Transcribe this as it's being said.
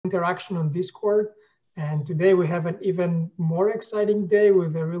interaction on Discord. And today we have an even more exciting day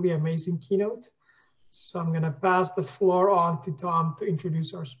with a really amazing keynote. So I'm going to pass the floor on to Tom to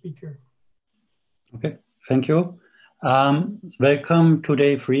introduce our speaker. Okay, thank you. Welcome to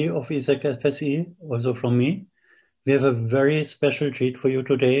day 3 of ESEC FSE, also from me. We have a very special treat for you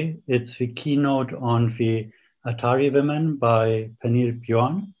today. It's the keynote on the Atari Women by Pernille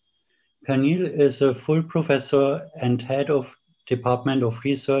Bjørn. Pernille is a full professor and head of Department of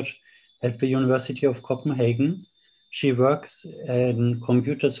Research at the University of Copenhagen. She works in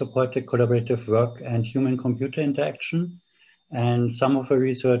computer-supported collaborative work and human-computer interaction. And some of her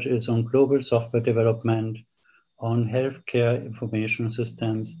research is on global software development, on healthcare information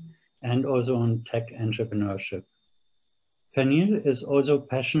systems, and also on tech entrepreneurship. Pernille is also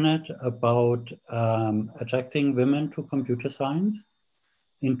passionate about attracting women to computer science.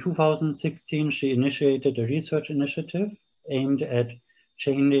 In 2016, she initiated a research initiative aimed at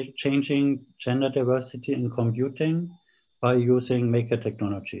changing gender diversity in computing by using maker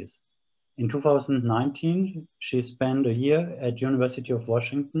technologies. In 2019, she spent a year at University of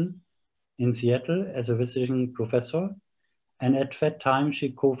Washington in Seattle as a visiting professor. And at that time,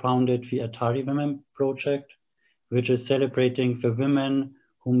 she co-founded the Atari Women project, which is celebrating the women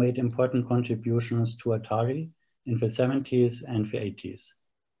who made important contributions to Atari in the 70s and the 80s.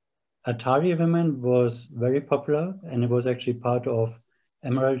 Atari Women was very popular, and it was actually part of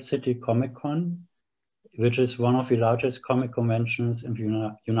Emerald City Comic Con, which is one of the largest comic conventions in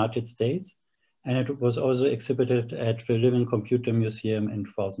the United States. And it was also exhibited at the Living Computer Museum in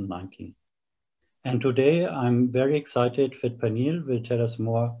 2019. And today I'm very excited that Pernille will tell us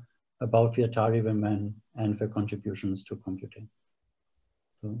more about the Atari Women and their contributions to computing.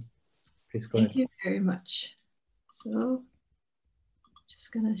 So please go ahead. Thank you very much. So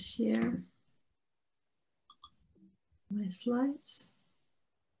just gonna share my slides.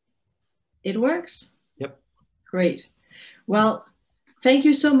 It works? Yep. Great. Well, thank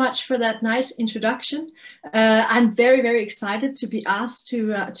you so much for that nice introduction. I'm very, very excited to be asked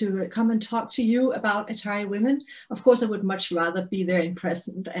to come and talk to you about Atari Women. Of course, I would much rather be there in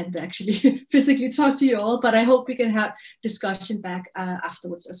person and actually physically talk to you all, but I hope we can have discussion back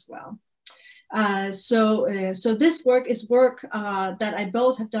afterwards as well. So this work is work that I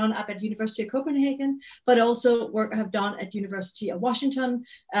both have done up at University of Copenhagen, but also work I have done at University of Washington,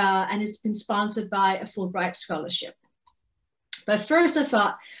 and it's been sponsored by a Fulbright scholarship. But first I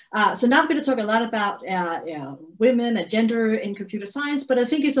thought, so now I'm going to talk a lot about women and gender in computer science, but I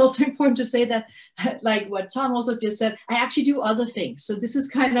think it's also important to say that, like what Tom also just said, I actually do other things. So this is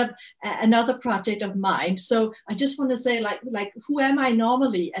kind of another project of mine. So I just want to say like who am I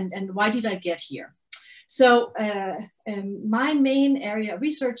normally and why did I get here? So my main area of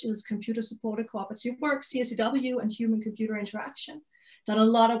research is computer supported cooperative work, CSCW, and human computer interaction. Done a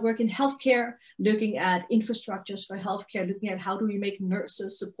lot of work in healthcare, looking at infrastructures for healthcare, looking at how do we make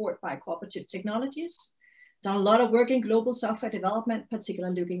nurses support by cooperative technologies. Done a lot of work in global software development,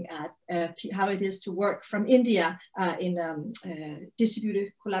 particularly looking at how it is to work from India in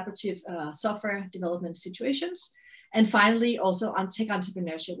distributed collaborative software development situations. And finally, also on tech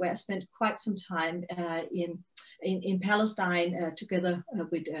entrepreneurship, where I spent quite some time in Palestine together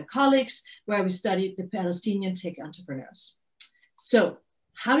with colleagues, where we studied the Palestinian tech entrepreneurs. So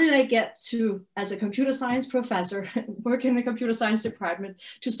how did I get to, as a computer science professor, work in the computer science department,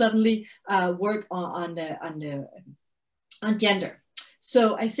 to suddenly work on gender?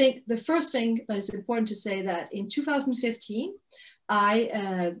 So I think the first thing that is important to say that in 2015,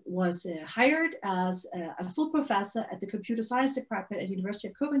 I was hired as a full professor at the computer science department at University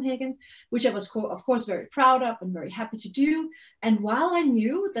of Copenhagen, which I was of course very proud of and very happy to do. And while I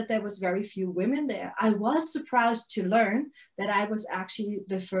knew that there was very few women there, I was surprised to learn that I was actually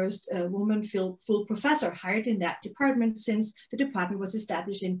the first woman full professor hired in that department, since the department was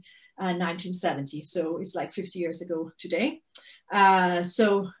established in 1970. So it's like 50 years ago today. I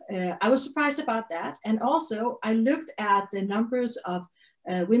was surprised about that. And also I looked at the numbers of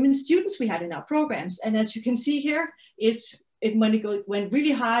women students we had in our programs. And as you can see here, when it went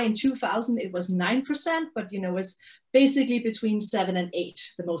really high in 2000, it was 9%, but it's basically between 7 and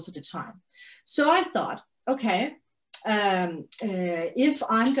 8 the most of the time. So I thought, okay, if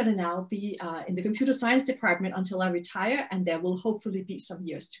I'm going to now be in the computer science department until I retire, and there will hopefully be some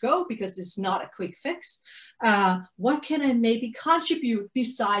years to go because it's not a quick fix, what can I maybe contribute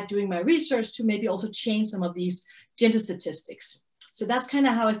beside doing my research to maybe also change some of these gender statistics? So that's kind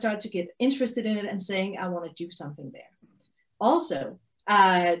of how I started to get interested in it and saying I want to do something there. Also,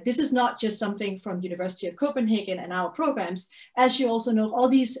 this is not just something from University of Copenhagen and our programs. As you also know, all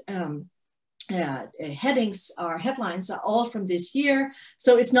these headings or headlines are all from this year.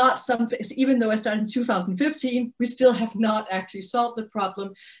 So it's not something, even though I started in 2015, we still have not actually solved the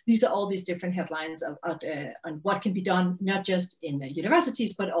problem. These are all these different headlines on what can be done, not just in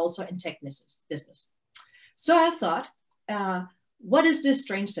universities, but also in tech business. So I thought, what is this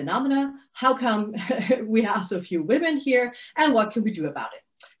strange phenomena? How come we have so few women here? And what can we do about it?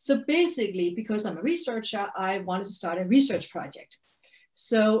 So basically, because I'm a researcher, I wanted to start a research project.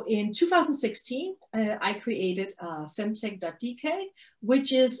 So in 2016, I created femtech.dk,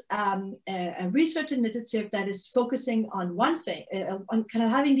 which is a research initiative that is focusing on one thing, on kind of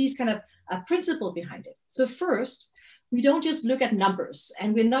having these kind of principle behind it. So first, we don't just look at numbers,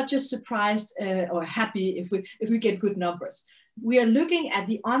 and we're not just surprised or happy if we get good numbers. We are looking at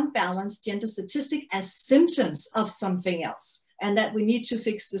the unbalanced gender statistic as symptoms of something else, and that we need to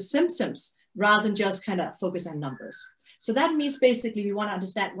fix the symptoms rather than just kind of focus on numbers. So that means basically we want to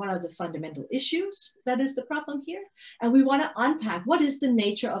understand what are the fundamental issues that is the problem here. And we want to unpack what is the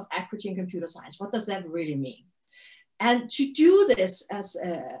nature of equity in computer science? What does that really mean? And to do this as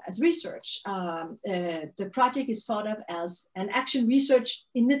research, the project is thought of as an action research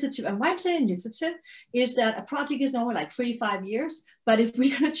initiative. And why I'm saying initiative is that a project is normally like 3-5 years, but if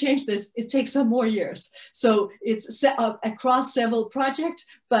we're going to change this, it takes some more years. So it's set up across several projects,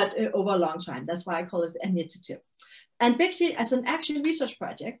 but over a long time. That's why I call it an initiative. And basically, as an action research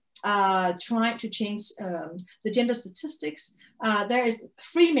project, trying to change the gender statistics, there is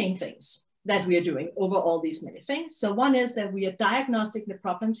 3 main things that we are doing over all these many things. So one is that we are diagnosing the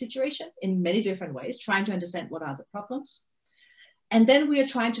problem situation in many different ways, trying to understand what are the problems. And then we are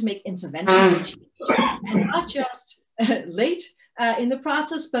trying to make interventions, and not just late in the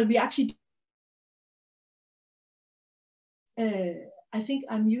process, but we actually, I think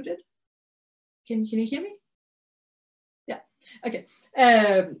I'm muted. Can you hear me? Yeah, okay.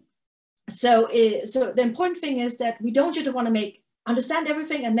 So the important thing is that we don't just want to understand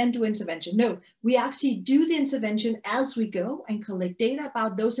everything and then do intervention. No, we actually do the intervention as we go and collect data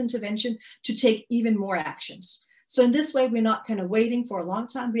about those interventions to take even more actions. So in this way, we're not kind of waiting for a long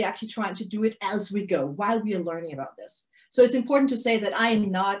time. We're actually trying to do it as we go while we are learning about this. So it's important to say that I am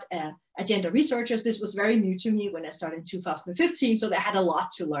not a gender researcher. This was very new to me when I started in 2015. So I had a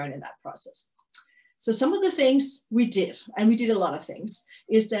lot to learn in that process. So some of the things we did, and we did a lot of things,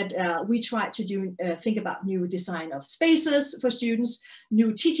 is that we tried to think about new design of spaces for students,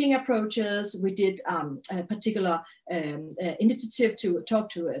 new teaching approaches. We did a particular initiative to talk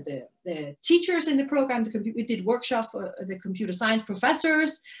to the teachers in the program. We did workshops for the computer science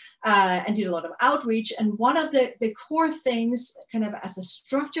professors and did a lot of outreach. And one of the core things kind of as a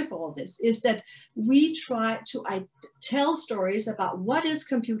structure for all this is that we try to tell stories about what is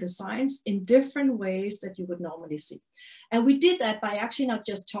computer science in different ways that you would normally see. And we did that by actually not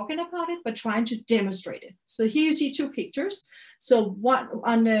just talking about it, but trying to demonstrate it. So here you see 2 pictures. So one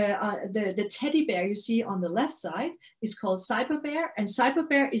on the teddy bear you see on the left side is called CyberBear. And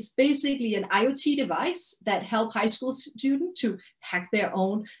CyberBear is basically an IoT device that helps high school students to hack their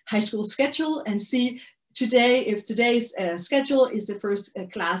own high school schedule and see if today's schedule is the first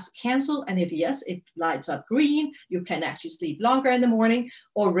class canceled, and if yes, it lights up green, you can actually sleep longer in the morning,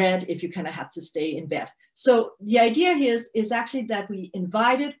 or red if you kind of have to stay in bed. So the idea here is actually that we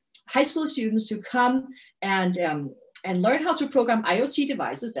invited high school students to come and learn how to program IoT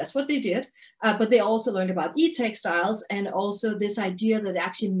devices. That's what they did. But they also learned about e-textiles and also this idea that they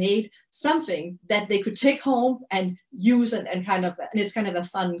actually made something that they could take home and use and it's kind of a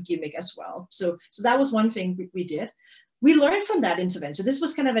fun gimmick as well. So that was one thing we did. We learned from that intervention. This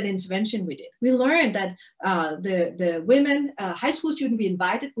was kind of an intervention we did. We learned that the women, high school student we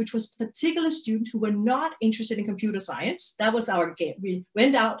invited, which was particular students who were not interested in computer science. That was our game. We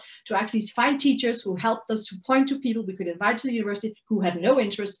went out to actually find teachers who helped us to point to people we could invite to the university who had no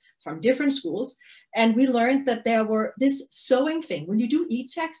interest from different schools. And we learned that there were this sewing thing. When you do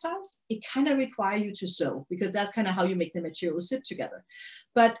e-textiles, it kind of requires you to sew because that's kind of how you make the materials sit together.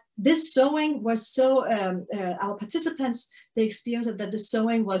 But this sewing was so, our participants, they experienced that the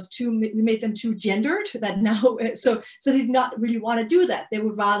sewing was we made them too gendered that now, so they did not really want to do that. They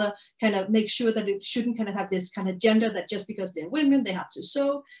would rather kind of make sure that it shouldn't kind of have this kind of gender that just because they're women, they have to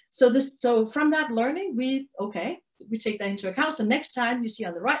sew. So from that learning, we take that into account. So next time you see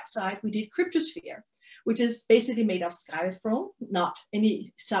on the right side, we did cryptosphere, which is basically made of styrofoam, not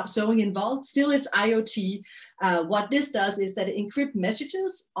any sewing involved. Still is IoT. What this does is that it encrypts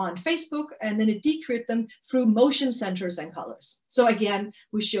messages on Facebook and then it decrypts them through motion sensors and colors. So again,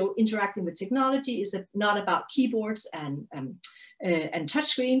 we show interacting with technology is not about keyboards and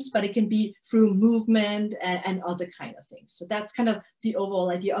touchscreens, but it can be through movement and other kind of things. So that's kind of the overall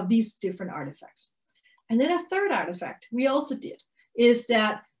idea of these different artifacts. And then a third artifact we also did is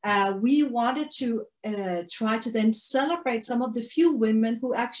that we wanted to try to then celebrate some of the few women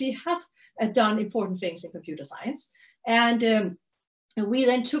who actually have done important things in computer science. And we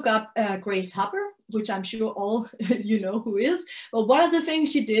then took up Grace Hopper, which I'm sure all you know who is. But one of the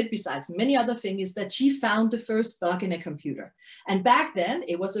things she did, besides many other things, is that she found the first bug in a computer. And back then,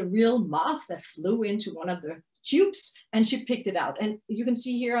 it was a real moth that flew into one of the tubes, and she picked it out. And you can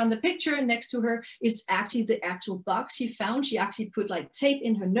see here on the picture next to her is actually the actual bug she found. She actually put like tape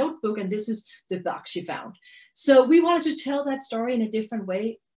in her notebook, and this is the bug she found. So we wanted to tell that story in a different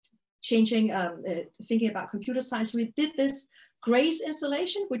way, changing, thinking about computer science. We did this Grace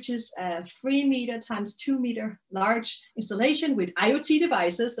installation, which is a 3 meter times 2 meter large installation with IoT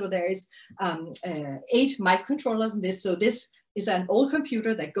devices. So there is 8 microcontrollers in this. So this is an old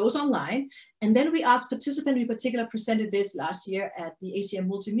computer that goes online. And then we asked participants, we particularly presented this last year at the ACM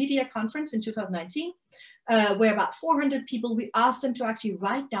Multimedia Conference in 2019, where about 400 people, we asked them to actually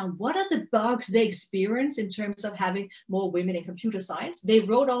write down what are the bugs they experience in terms of having more women in computer science. They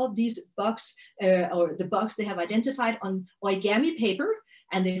wrote all these bugs or the bugs they have identified on origami paper,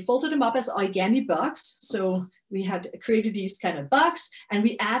 and they folded them up as origami bugs. So we had created these kind of bugs and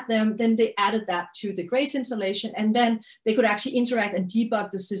we add them, then they added that to the Grace installation, and then they could actually interact and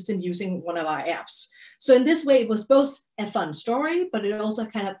debug the system using one of our apps. So in this way, it was both a fun story, but it also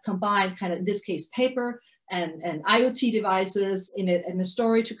kind of combined kind of, in this case, paper and IoT devices in a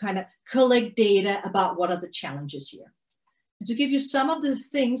story to kind of collect data about what are the challenges here. To give you some of the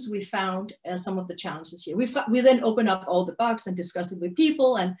things we found, some of the challenges here. We then open up all the bugs and discuss it with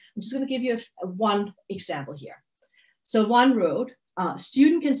people. And I'm just going to give you one example here. So one wrote,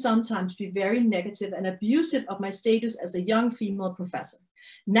 student can sometimes be very negative and abusive of my status as a young female professor.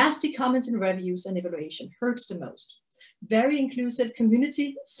 Nasty comments in reviews and evaluation hurts the most. Very inclusive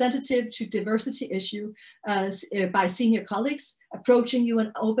community, sensitive to diversity issue by senior colleagues, approaching you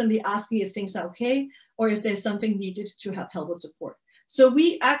and openly asking if things are okay, or if there's something needed to have help with support. So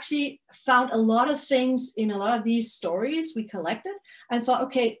we actually found a lot of things in a lot of these stories we collected and thought,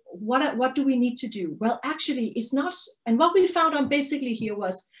 okay, what do we need to do? Well, actually it's not, and what we found on basically here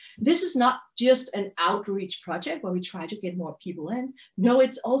was, this is not just an outreach project where we try to get more people in. No,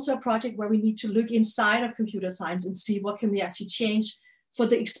 it's also a project where we need to look inside of computer science and see what can we actually change for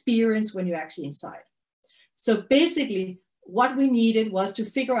the experience when you're actually inside. So basically what we needed was to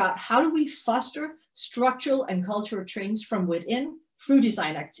figure out how do we foster structural and cultural change from within through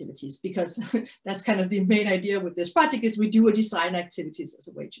design activities, because that's kind of the main idea with this project is we do a design activities as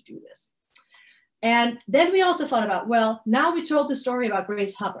a way to do this. And then we also thought about, well, now we told the story about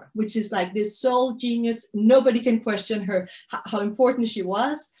Grace Hopper, which is like this soul genius. Nobody can question her, how important she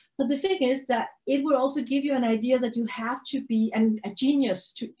was. But the thing is that it would also give you an idea that you have to be a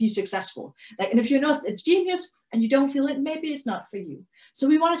genius to be successful. Like, and if you're not a genius and you don't feel it, maybe it's not for you. So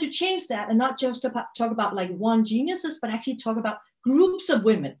we wanted to change that and not just talk about like one geniuses, but actually talk about groups of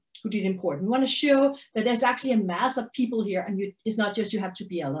women who did important. We want to show that there's actually a mass of people here, and it's not just you have to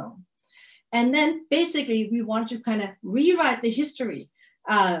be alone. And then basically we wanted to kind of rewrite the history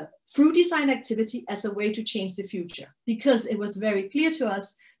through design activity as a way to change the future, because it was very clear to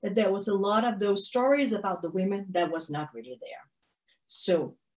us that there was a lot of those stories about the women that was not really there.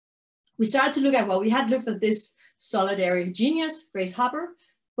 So we started to look at, well, we had looked at this solitary genius, Grace Hopper,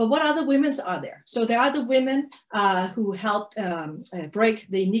 but what other women are there? So there are the women who helped break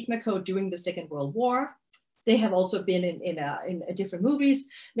the Enigma code during the Second World War. They have also been in different movies.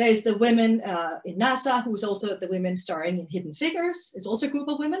 There is the women in NASA, who's also the women starring in Hidden Figures. It's also a group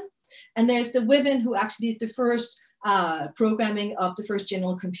of women. And there's the women who actually did the first programming of the first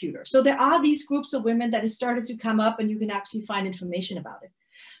general computer. So there are these groups of women that has started to come up, and you can actually find information about it.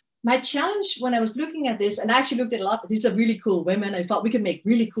 My challenge when I was looking at this, and I actually looked at a lot, these are really cool women. I thought we could make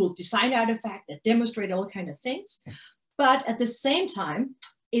really cool design artifacts that demonstrate all kinds of things. But at the same time,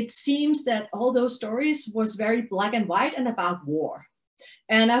 it seems that all those stories was very black and white and about war.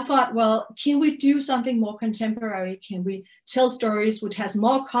 And I thought, well, can we do something more contemporary? Can we tell stories which has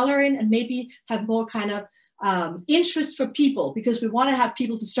more color in and maybe have more kind of interest for people, because we want to have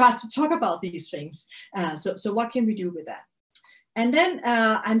people to start to talk about these things. So what can we do with that? And then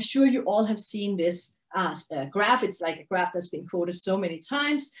I'm sure you all have seen this graph. It's like a graph that's been quoted so many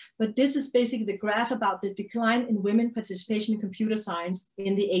times, but this is basically the graph about the decline in women participation in computer science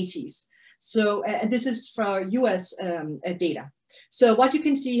in the 80s. So this is for US data. So what you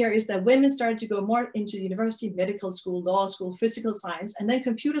can see here is that women started to go more into university, medical school, law school, physical science, and then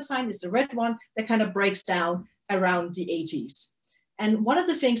computer science is the red one that kind of breaks down around the 80s. And one of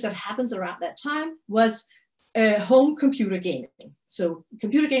the things that happens around that time was home computer gaming. So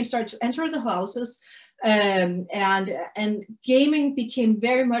computer games started to enter the houses, and gaming became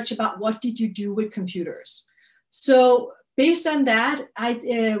very much about what did you do with computers. So based on that,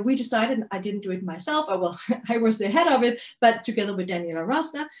 we decided, I didn't do it myself, well, I was the head of it, but together with Daniela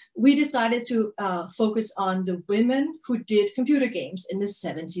Rosna, we decided to focus on the women who did computer games in the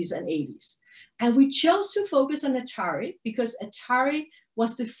 70s and 80s. And we chose to focus on Atari because Atari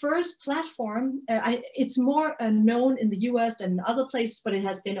was the first platform. It's more known in the US than in other places, but it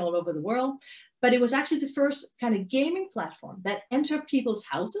has been all over the world. But it was actually the first kind of gaming platform that entered people's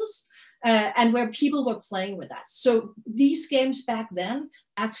houses and where people were playing with that. So these games back then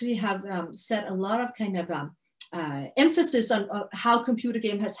actually have set a lot of kind of emphasis on how computer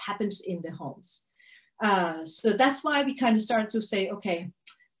game has happened in the homes. So that's why we kind of started to say, okay,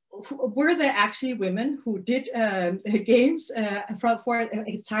 were there actually women who did games for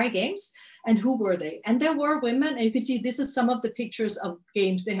Atari games, and who were they? And there were women, and you can see this is some of the pictures of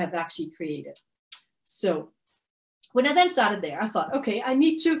games they have actually created. So when I then started there, I thought, okay, I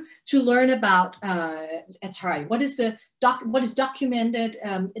need to learn about Atari. What is documented?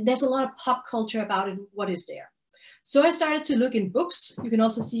 There's a lot of pop culture about it. What is there? So I started to look in books. You can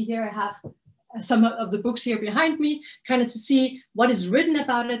also see here I have some of the books here behind me, kind of to see what is written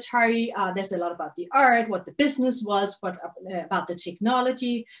about Atari. There's a lot about the art, what the business was, what about the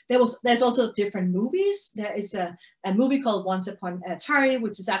technology. There's also different movies. There is a movie called Once Upon Atari,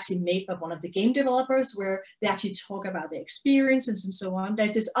 which is actually made by one of the game developers, where they actually talk about the experiences and so on.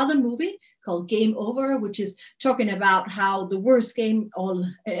 There's this other movie called Game Over, which is talking about how the worst game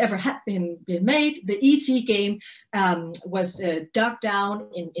ever had been made. The E.T. game was dug down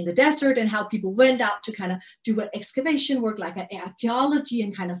in the desert, and how people went out to kind of do excavation work, like an archaeology,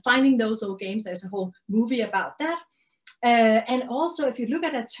 and kind of finding those old games. There's a whole movie about that. And also, if you look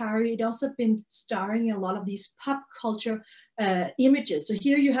at Atari, it also been starring a lot of these pop culture images. So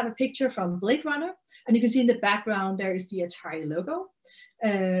here you have a picture from Blade Runner, and you can see in the background there is the Atari logo.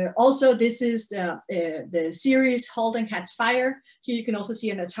 Also, this is the series Halt and Catch Fire. Here you can also see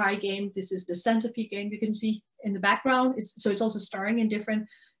an Atari game. This is the Centipede game you can see in the background. So it's also starring in different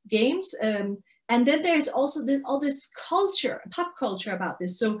games. And then there's also all this culture, pop culture about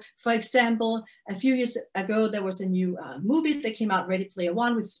this. So for example, a few years ago, there was a new movie that came out, Ready Player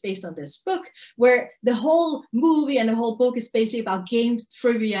One, which is based on this book, where the whole movie and the whole book is basically about game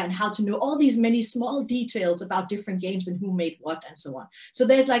trivia and how to know all these many small details about different games and who made what and so on. So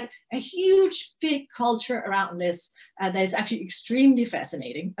there's like a huge, big culture around this that is actually extremely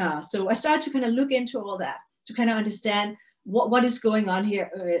fascinating. So I started to kind of look into all that to kind of understand what is going on here?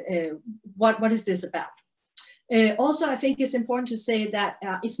 What is this about? Also, I think it's important to say that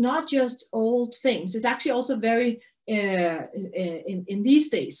it's not just old things. It's actually also very, in these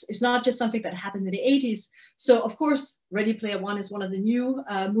days, it's not just something that happened in the 80s. So of course, Ready Player One is one of the new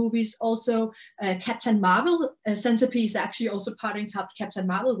movies. Also, Captain Marvel, Centipede, actually also part in Captain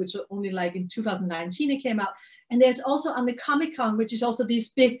Marvel, which was only like in 2019 it came out. And there's also on the Comic-Con, which is also this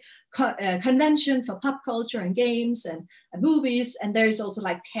big convention for pop culture and games and movies. And there's also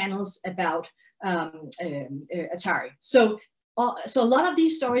like panels about Atari. So a lot of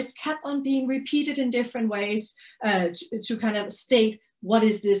these stories kept on being repeated in different ways to kind of state what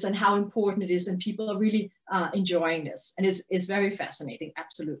is this and how important it is, and people are really enjoying this, and it's very fascinating,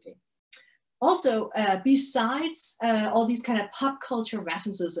 absolutely. Also, besides all these kind of pop culture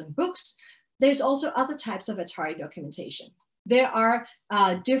references and books, there's also other types of Atari documentation. There are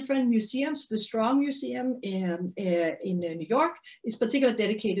different museums. The Strong Museum in New York is particularly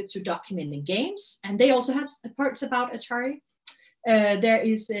dedicated to documenting games, and they also have parts about Atari. There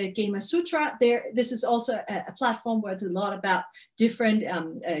is Gamer Sutra. This is also a platform where there's a lot about different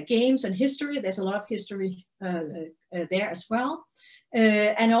games and history. There's a lot of history there as well.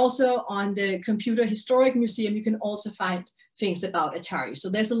 And also on the Computer Historic Museum, you can also find things about Atari. So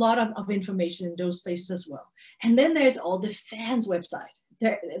there's a lot of information in those places as well. And then there's all the fans website,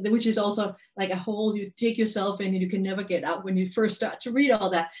 which is also like a hole you dig yourself in and you can never get out when you first start to read all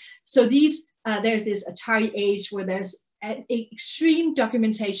that. So there's this Atari Age where there's an extreme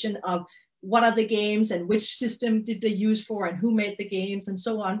documentation of what are the games and which system did they use for and who made the games and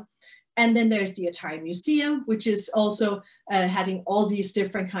so on. And then there's the Atari Museum, which is also having all these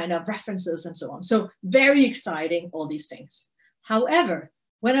different kind of references and so on. So very exciting, all these things. However,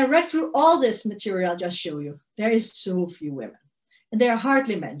 when I read through all this material I'll just show you, there is so few women. And they are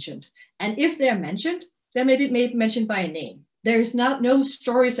hardly mentioned. And if they're mentioned, they're maybe mentioned by a name. There is no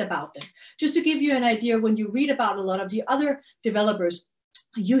stories about them. Just to give you an idea, when you read about a lot of the other developers,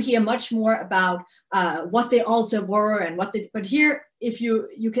 you hear much more about what they also were and what they, but here, if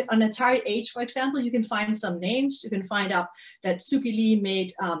you can, on Atari Age, for example, you can find some names. You can find out that Suki Lee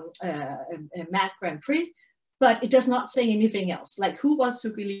made a Math Grand Prix, but it does not say anything else, like who was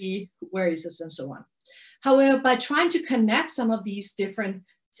Suki Lee, where is this, and so on. However, by trying to connect some of these different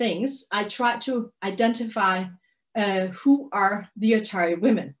things, I tried to identify who are the Atari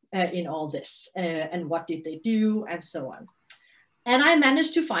women in all this, and what did they do, and so on. And I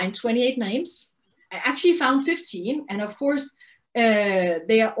managed to find 28 names. I actually found 15, and of course,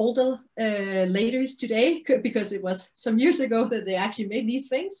 they are older ladies today, because it was some years ago that they actually made these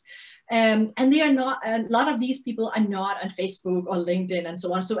things. And they are not, a lot of these people are not on Facebook or LinkedIn and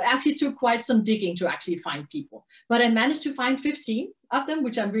so on. So it actually took quite some digging to actually find people. But I managed to find 15 of them,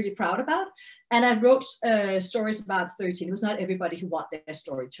 which I'm really proud about. And I wrote stories about 13. It was not everybody who wanted their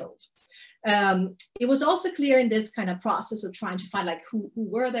story told. It was also clear in this kind of process of trying to find like who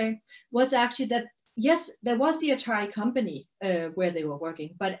were they, was actually that yes, there was the Atari company where they were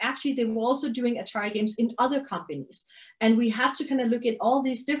working, but actually they were also doing Atari games in other companies. And we have to kind of look at all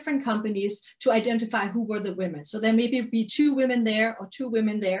these different companies to identify who were the women. So there may be 2 women there or 2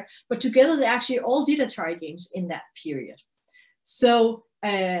 women there, but together they actually all did Atari games in that period. So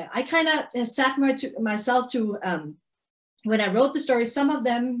I kind of sat myself to, when I wrote the story, some of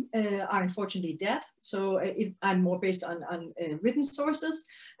them are unfortunately dead. So I'm more based on written sources,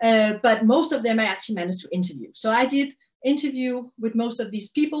 but most of them I actually managed to interview. So I did interview with most of these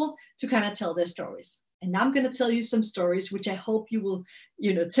people to kind of tell their stories. And now I'm going to tell you some stories, which I hope you will,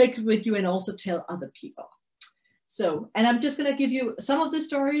 take with you and also tell other people. So, and I'm just going to give you some of the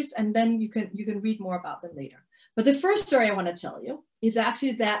stories, and then you can read more about them later. But the first story I want to tell you is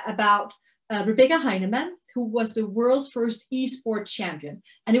actually that about Rebecca Heinemann, who was the world's first eSport champion.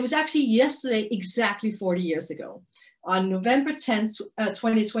 And it was actually yesterday, exactly 40 years ago. On November 10th,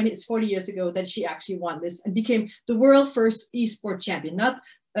 2020, it's 40 years ago that she actually won this and became the world's first eSport champion, not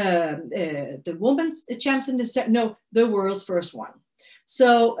the women's champion, no, the world's first one.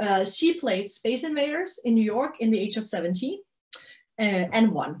 So she played Space Invaders in New York in the age of 17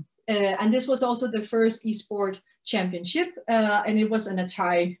 and won. And this was also the first eSport championship, and it was an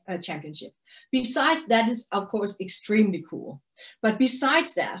Atari championship. Besides that is, of course, extremely cool. But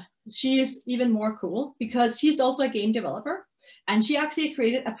besides that, she is even more cool because she's also a game developer, and she actually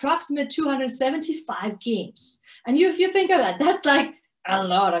created approximately 275 games. And if you think of that, that's like a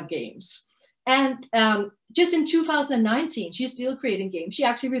lot of games. And just in 2019, she's still creating games. She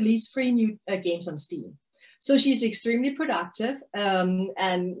actually released 3 new games on Steam. So she's extremely productive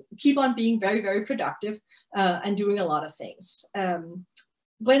and keep on being very, very productive and doing a lot of things.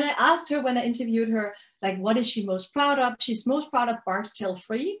 When I asked her, when I interviewed her, like, what is she most proud of? She's most proud of Bard's Tale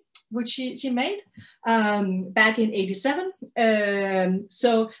 3, which she made back in '87.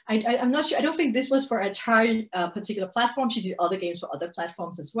 So I'm not sure, I don't think this was for Atari particular platform. She did other games for other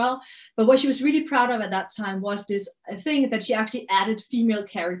platforms as well. But what she was really proud of at that time was this thing that she actually added female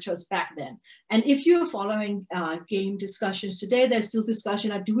characters back then. And if you're following game discussions today, there's still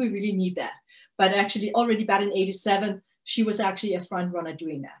discussion of, do we really need that? But actually already back in '87, she was actually a front runner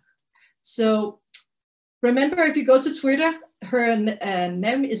doing that. So remember, if you go to Twitter, her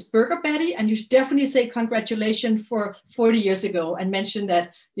name is Burger Betty, and you should definitely say congratulations for 40 years ago and mention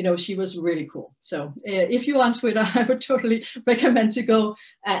that, she was really cool. So if you're on Twitter, I would totally recommend to go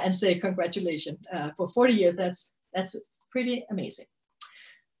and say congratulations for 40 years. That's pretty amazing.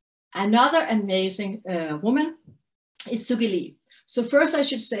 Another amazing woman is Suki Lee. So first I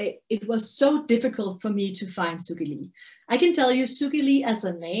should say, it was so difficult for me to find Suki Lee. I can tell you Suki Lee as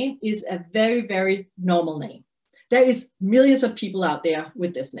a name is a very, very normal name. There is millions of people out there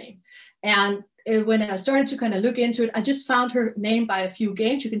with this name. And when I started to kind of look into it, I just found her name by a few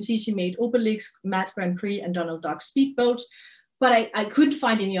games. You can see she made Obelix, Math Grand Prix, and Donald Duck Speedboat, but I couldn't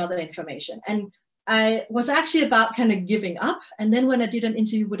find any other information. And I was actually about kind of giving up. And then when I did an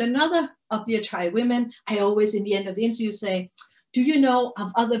interview with another of the Atari women, I always, in the end of the interview, say, do you know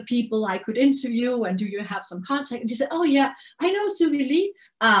of other people I could interview, and do you have some contact? And she said, oh yeah, I know Suki Lee.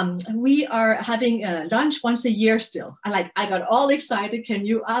 We are having lunch once a year still. I got all excited. Can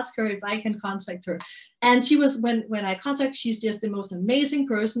you ask her if I can contact her? And she was, when I contacted, she's just the most amazing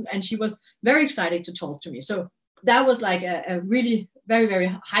person, and she was very excited to talk to me. So that was like a really very, very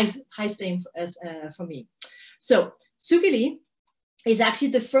high stain for me. So Suki Lee is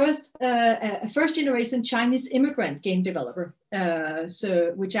actually the first generation Chinese immigrant game developer,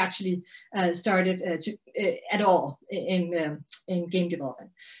 which actually started at all in game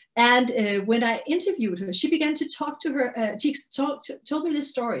development. And when I interviewed her, she began to talk to her. She told me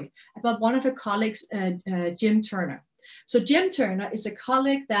this story about one of her colleagues, Jim Turner. So Jim Turner is a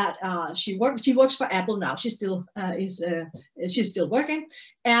colleague that she works for Apple now. She still she's still working,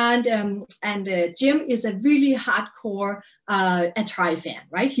 and Jim is a really hardcore Atari fan,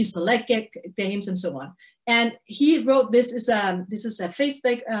 right? He selects games and so on. And he wrote this is a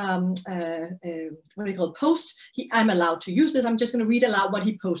Facebook what do you call it, post. I'm allowed to use this. I'm just going to read aloud what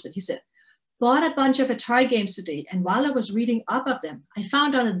he posted. He said, "Bought a bunch of Atari games today, and while I was reading up of them, I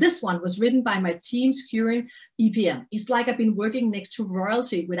found out that this one was written by my team's current EPM. It's like I've been working next to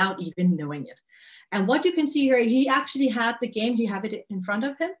royalty without even knowing it." And what you can see here, he actually had the game, he had it in front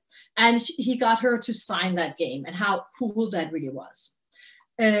of him, and he got her to sign that game, and how cool that really was.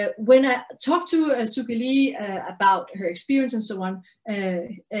 When I talked to Suki Lee about her experience and so on,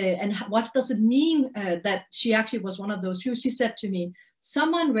 and what does it mean that she actually was one of those few, she said to me,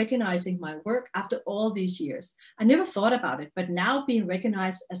 "Someone recognizing my work after all these years. I never thought about it, but now being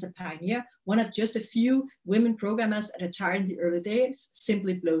recognized as a pioneer, one of just a few women programmers at Atari in the early days,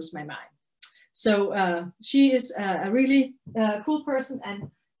 simply blows my mind." So she is a really cool person, and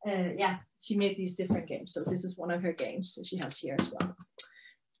yeah, she made these different games. So this is one of her games that she has here as well.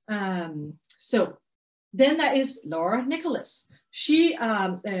 So then there is Laura Nicholas. She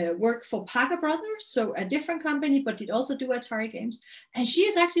worked for Parker Brothers, so a different company, but did also do Atari games. And she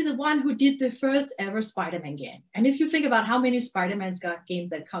is actually the one who did the first ever Spider-Man game. And if you think about how many Spider-Man games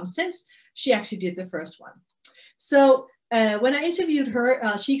that come since, she actually did the first one. So when I interviewed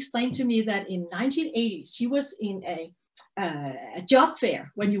her, she explained to me that in 1980, she was in a job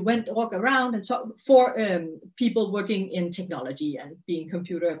fair when you walk around and talk for people working in technology and being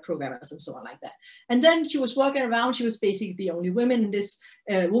computer programmers and so on like that. And then she was walking around. She was basically the only woman in this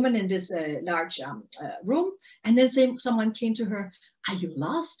large room. And then someone came to her, "Are you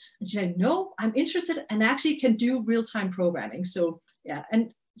lost?" And she said, "No, I'm interested and actually can do real-time programming." So yeah,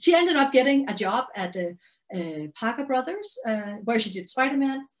 and she ended up getting a job at Parker Brothers, where she did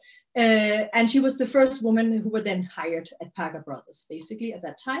Spider-Man. And she was the first woman who were then hired at Parker Brothers, basically at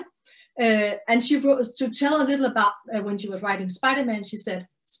that time. And she wrote, to tell a little about when she was writing Spider-Man, she said,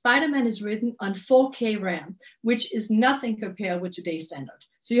 "Spider-Man is written on 4K RAM, which is nothing compared with today's standard.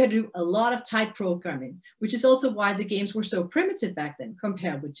 So you had to do a lot of tight programming, which is also why the games were so primitive back then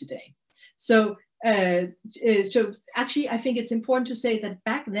compared with today." So, so actually, I think it's important to say that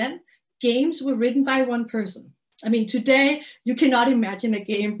back then, games were written by one person. I mean, today, you cannot imagine a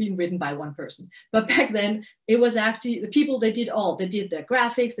game being written by one person. But back then, it was actually the people that did all. They did the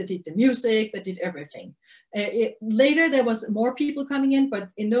graphics, they did the music, they did everything. Later, there was more people coming in, but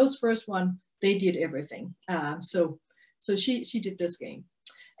in those first one, they did everything. So she did this game.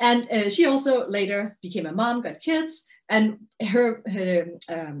 And she also later became a mom, got kids, and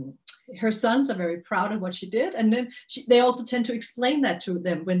her sons are very proud of what she did. And then they also tend to explain that to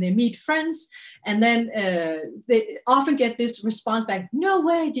them when they meet friends. And then they often get this response back, "No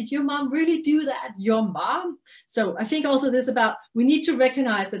way, did your mom really do that? Your mom?" So I think also this about, we need to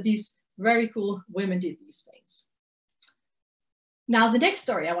recognize that these very cool women did these things. Now, the next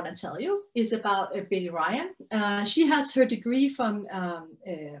story I want to tell you is about Betty Ryan. She has her degree from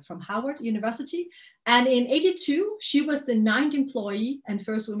Harvard University. And in '82, she was the 9th employee and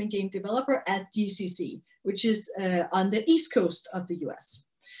first women game developer at GCC, which is on the East Coast of the US.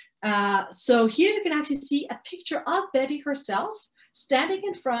 So here you can actually see a picture of Betty herself standing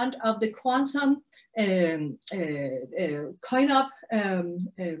in front of the quantum coin-op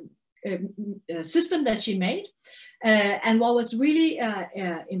system that she made. And what was really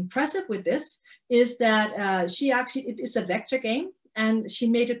impressive with this is that it is a vector game, and she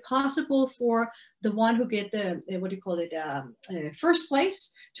made it possible for the one who get the, first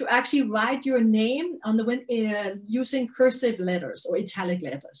place to actually write your name on the using cursive letters or italic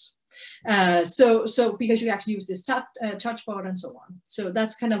letters. So because you actually use this touch bar and so on. So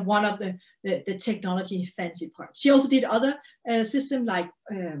that's kind of one of the technology fancy parts. She also did other systems like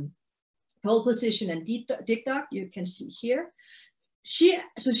pole position and dig-dug, you can see here. She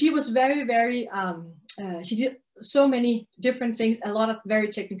was very, very, she did so many different things, a lot of very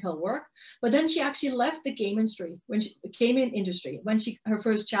technical work, but then she actually left the game industry when her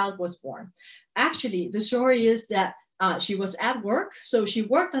first child was born. Actually, the story is that she was at work, so she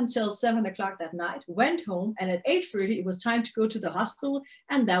worked until 7 o'clock that night, went home, and at 8:30 it was time to go to the hospital,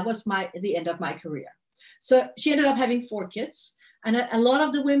 and that was the end of my career. So she ended up having 4 kids. And a lot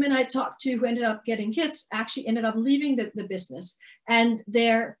of the women I talked to who ended up getting kids actually ended up leaving the business, and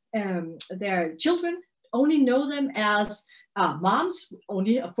their children only know them as moms.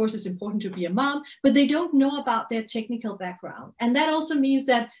 Only, of course, it's important to be a mom, but they don't know about their technical background. And that also means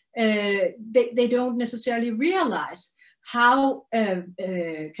that they don't necessarily realize how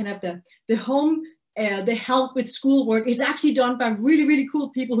kind of the home, the help with schoolwork is actually done by really, really cool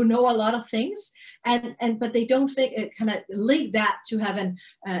people who know a lot of things, but they don't think kind of link that to have an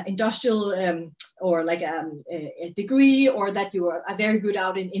industrial or like a degree, or that you are very good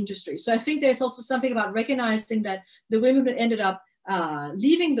out in industry. So I think there's also something about recognizing that the women who ended up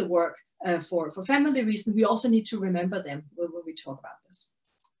leaving the work for family reasons, we also need to remember them when we talk about this.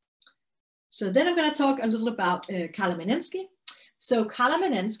 So then I'm going to talk a little about Carla Menensky. So Carla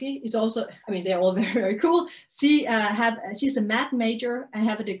Menensky is also, I mean, they're all very, very cool. She's a math major and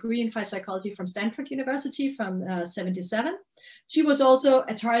have a degree in psychology from Stanford University from 77. She was also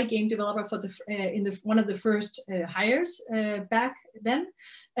Atari game developer for one of the first hires back then.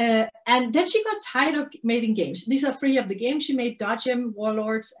 And then she got tired of making games. These are 3 of the games she made: Dodgem,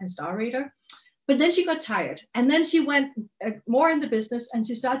 Warlords, and Star Raider. But then she got tired, and then she went more in the business, and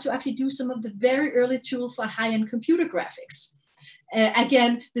she started to actually do some of the very early tools for high-end computer graphics.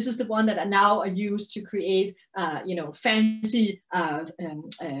 Again, this is the one that are now used to create, fancy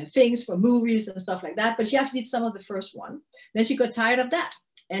things for movies and stuff like that. But she actually did some of the first one. Then she got tired of that,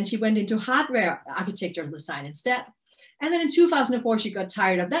 and she went into hardware architecture and design instead. And then in 2004, she got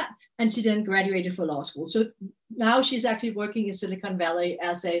tired of that, and she then graduated for law school. So now she's actually working in Silicon Valley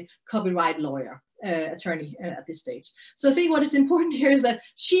as a copyright lawyer, attorney at this stage. So I think what is important here is that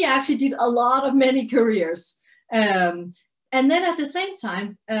she actually did a lot of many careers. And then at the same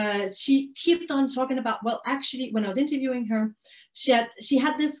time, she kept on talking about, well, actually, when I was interviewing her, she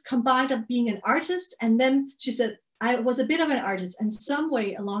had this combined of being an artist. And then she said, I was a bit of an artist, and some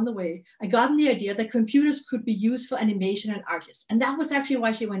way along the way, I got the idea that computers could be used for animation and artists. And that was actually why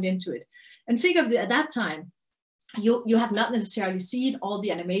she went into it. And think of at that time, you have not necessarily seen all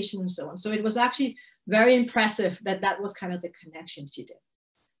the animation and so on. So it was actually very impressive that was kind of the connection she did.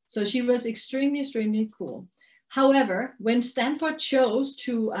 So she was extremely, extremely cool. However, when Stanford chose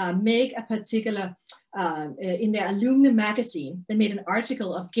to make a particular, in their alumni magazine, they made an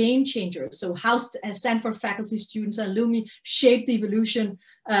article of game changers. So how Stanford faculty, students, and alumni shaped the evolution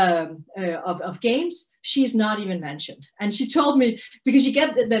of games. She's not even mentioned. And she told me, because she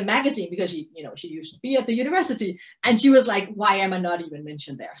get the magazine, because she used to be at the university, and she was like, why am I not even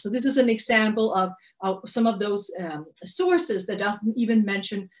mentioned there? So this is an example of some of those sources that doesn't even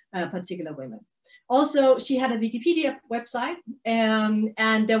mention particular women. Also, she had a Wikipedia website,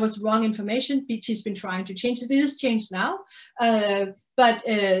 and there was wrong information. She's been trying to change it. It is changed now. But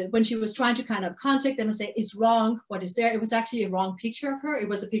when she was trying to kind of contact them and say, it's wrong, what is there? It was actually a wrong picture of her. It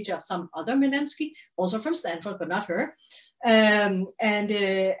was a picture of some other Menensky, also from Stanford, but not her.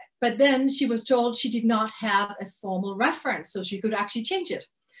 But then she was told she did not have a formal reference, so she could actually change it.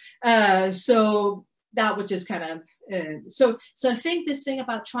 So that was just kind of, so I think this thing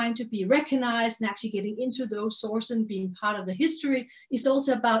about trying to be recognized and actually getting into those sources and being part of the history is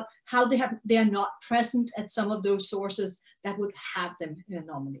also about how they are not present at some of those sources that would have them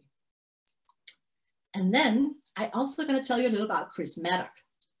normally. And then I also going to tell you a little about Chris Maddock.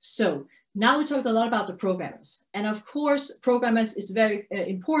 So now we talked a lot about the programmers, and of course programmers is very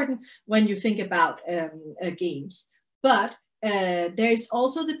important when you think about games, but there's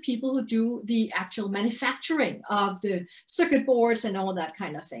also the people who do the actual manufacturing of the circuit boards and all that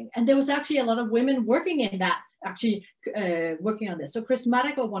kind of thing. And there was actually a lot of women working in that, actually working on this. So Chris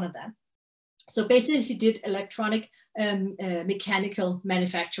Maddock was one of them. So basically she did electronic mechanical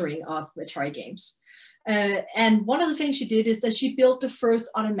manufacturing of Atari games. And one of the things she did is that she built the first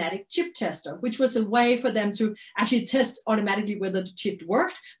automatic chip tester, which was a way for them to actually test automatically whether the chip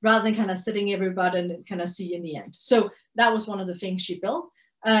worked, rather than kind of sitting everybody and kind of see in the end. So that was one of the things she built.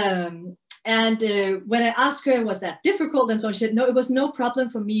 And when I asked her, was that difficult? And so she said, no, it was no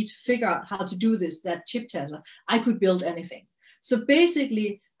problem for me to figure out how to do this, that chip tester. I could build anything. So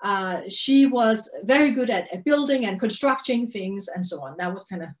basically, she was very good at building and constructing things and so on. That was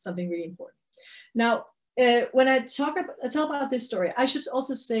kind of something really important. Now, when I tell about this story, I should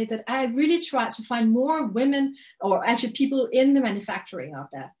also say that I really tried to find more women, or actually people in the manufacturing of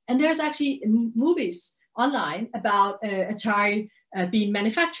that. And there's actually movies online about Atari being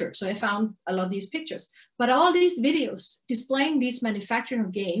manufactured. So I found a lot of these pictures. But all these videos displaying these manufacturing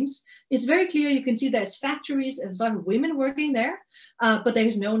of games, it's very clear. You can see there's factories, there's a lot of women working there, but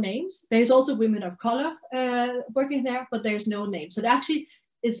there's no names. There's also women of color working there, but there's no names. So it actually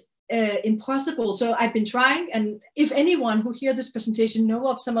is impossible. So I've been trying, and if anyone who hear this presentation know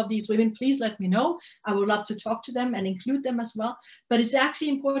of some of these women, please let me know. I would love to talk to them and include them as well. But it's actually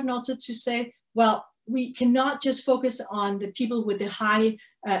important also to say, well, we cannot just focus on the people with the high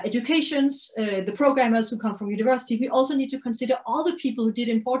educations, the programmers who come from university. We also need to consider all the people who did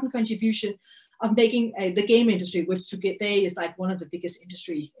important contribution of making the game industry, which today is like one of the biggest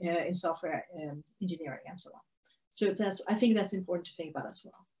industry in software engineering and so on. So I think that's important to think about as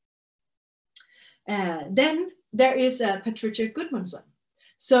well. Then there is Patricia Gudmundsson.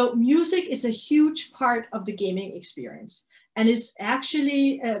 So music is a huge part of the gaming experience. And it's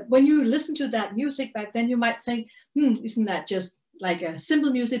actually, when you listen to that music back then, you might think, isn't that just like a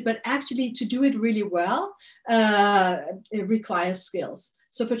simple music? But actually to do it really well, it requires skills.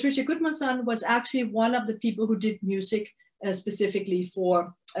 So Patricia Gudmundsson was actually one of the people who did music specifically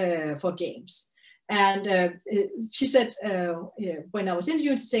for games. And she said, when I was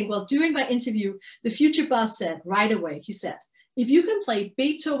interviewing, saying, well, during my interview, the future boss said right away, he said, if you can play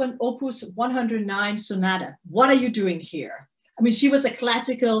Beethoven Opus 109 Sonata, what are you doing here? I mean, she was a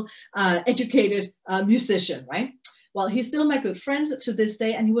classical educated musician, right? Well, he's still my good friend to this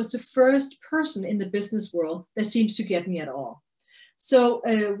day, and he was the first person in the business world that seems to get me at all. So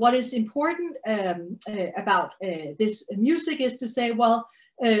what is important about this music is to say, well,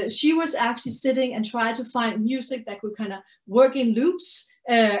 she was actually sitting and trying to find music that could kind of work in loops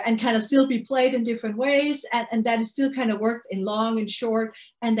and kind of still be played in different ways, and that it still kind of worked in long and short,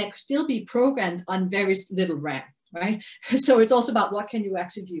 and that could still be programmed on very little RAM, right? So it's also about what can you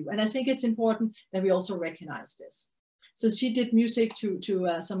actually do. And I think it's important that we also recognize this. So she did music to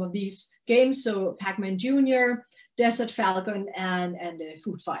some of these games, so Pac-Man Jr., Desert Falcon, and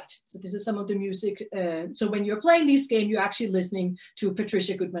Food Fight. So this is some of the music. So when you're playing this game, you're actually listening to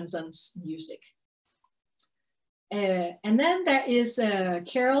Patricia Gudmundsson's music. And then there is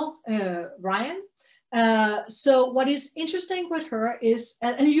Carol Ryan. So what is interesting with her is,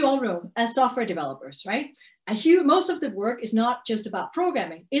 and you all know, as software developers, right? Most of the work is not just about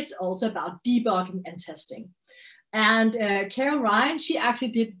programming, it's also about debugging and testing. And Carol Ryan, she actually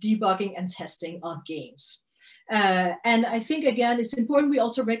did debugging and testing of games. And I think, again, it's important we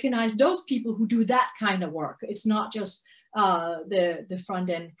also recognize those people who do that kind of work. It's not just the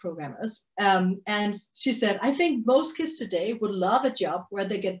front-end programmers. And she said, I think most kids today would love a job where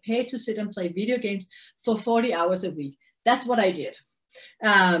they get paid to sit and play video games for 40 hours a week. That's what I did.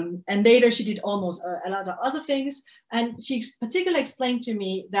 And later she did almost a lot of other things. And she particularly explained to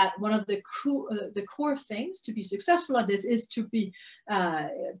me that one of the core things to be successful at this is to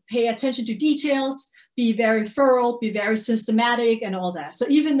pay attention to details, be very thorough, be very systematic and all that. So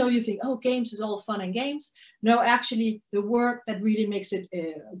even though you think, oh, games is all fun and games, no, actually the work that really makes it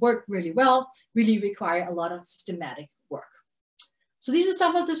work really well really require a lot of systematic work. So these are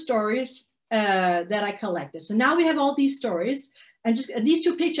some of the stories that I collected. So now we have all these stories. And just these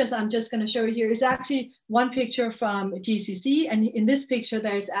two pictures I'm just going to show you here is actually one picture from GCC. And in this picture,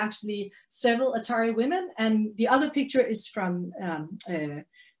 there's actually several Atari women. And the other picture is from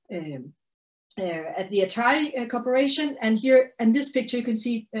at the Atari Corporation. And here in this picture, you can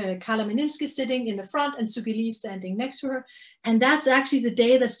see Carla Meninsky sitting in the front and Suki Lee standing next to her. And that's actually the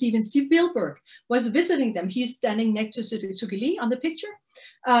day that Steven Spielberg was visiting them. He's standing next to Suki Lee on the picture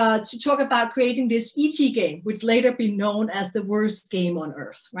to talk about creating this E.T. game, which later be known as the worst game on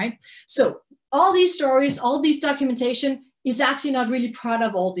earth, right? So all these stories, all these documentation is actually not really part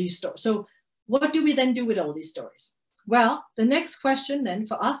of all these stories. So what do we then do with all these stories? Well, the next question then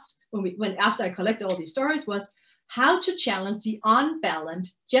for us, after I collected all these stories, was how to challenge the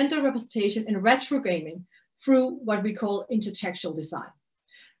unbalanced gender representation in retro gaming through what we call intertextual design.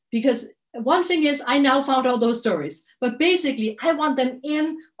 Because one thing is, I now found all those stories, but basically I want them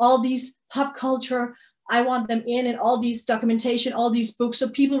in all these pop culture. I want them in all these documentation, all these books, so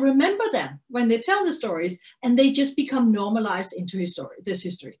people remember them when they tell the stories, and they just become normalized into this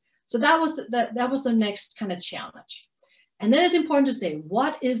history. So that was the next kind of challenge. And then it's important to say,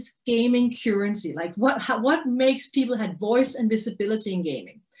 what is gaming currency? Like what makes people have voice and visibility in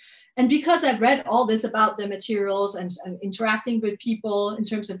gaming? And because I've read all this about the materials and interacting with people in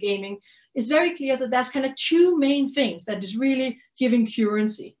terms of gaming, it's very clear that that's kind of two main things that is really giving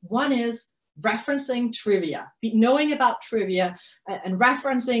currency. One is referencing trivia, knowing about trivia and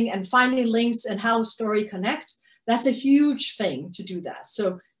referencing and finding links and how story connects. That's a huge thing to do that.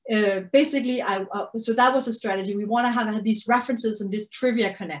 So basically, so that was a strategy. We want to have these references and this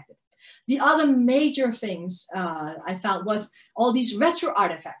trivia connected. The other major things I found was all these retro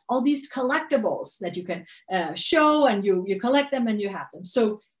artifacts, all these collectibles that you can show, and you collect them and you have them.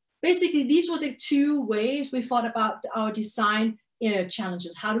 So basically, these were the two ways we thought about our design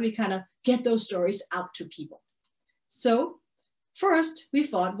challenges. How do we kind of get those stories out to people? So first we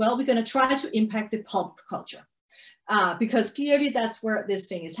thought, well, we're going to try to impact the pulp culture because clearly that's where this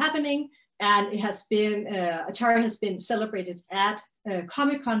thing is happening. And it has been, Atari has been celebrated at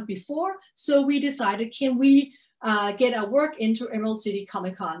Comic-Con before. So we decided, can we get our work into Emerald City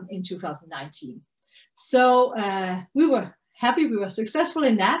Comic-Con in 2019? So we were happy, we were successful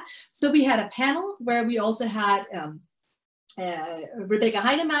in that. So we had a panel where we also had Rebecca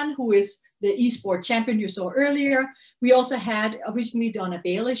Heinemann, who is the eSport champion you saw earlier. We also had originally Donna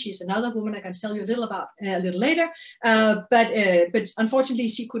Bailey. She's another woman I can tell you a little about a little later. But unfortunately,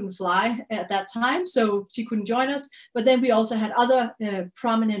 she couldn't fly at that time, so she couldn't join us. But then we also had other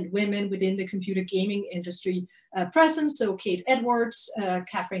prominent women within the computer gaming industry present. So Kate Edwards,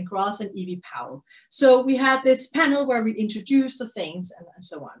 Catherine Cross, and Evie Powell. So we had this panel where we introduced the things and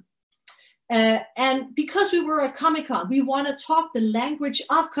so on. And because we were at Comic-Con, we want to talk the language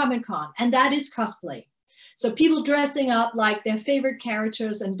of Comic-Con, and that is cosplay. So people dressing up like their favorite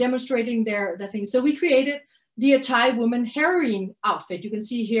characters and demonstrating their things. So we created the Atari Women heroine outfit. You can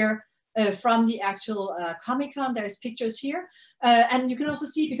see here from the actual Comic-Con, there's pictures here. And you can also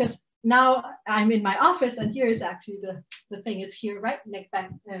see, because now I'm in my office, and here is actually the thing is here, right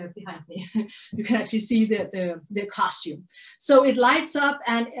back behind me. You can actually see the costume. So it lights up,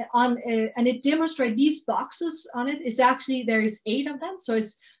 and and it demonstrates these boxes on it. It's actually, there is 8 of them. So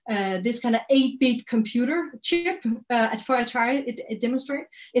it's this kind of 8-bit computer chip for Atari. It demonstrates.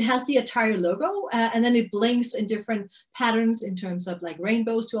 It has the Atari logo, and then it blinks in different patterns in terms of like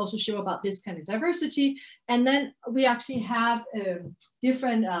rainbows to also show about this kind of diversity. And then we actually have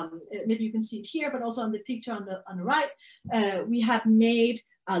different, maybe you can see it here, but also on the picture on the right, we have made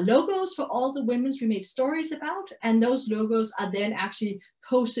logos for all the women we made stories about, and those logos are then actually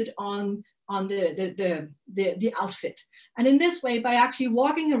posted on the outfit. And in this way, by actually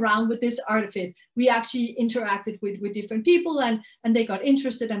walking around with this outfit, we actually interacted with different people, and they got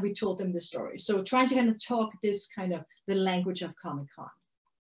interested, and we told them the story. So trying to kind of talk this kind of the language of Comic-Con.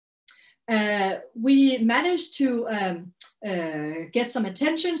 We managed to get some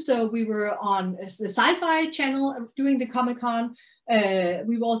attention. So we were on the Sci-Fi channel doing the Comic-Con.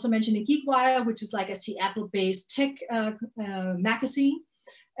 We were also mentioned in GeekWire, which is like a Seattle-based tech magazine.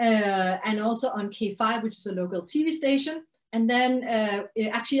 And also on K5, which is a local TV station. And then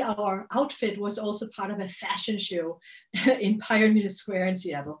actually our outfit was also part of a fashion show in Pioneer Square in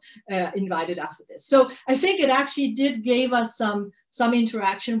Seattle, invited after this. So I think it actually did give us some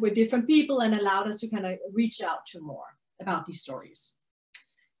interaction with different people and allowed us to kind of reach out to more about these stories.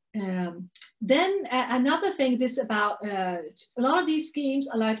 Then another thing this about a lot of these games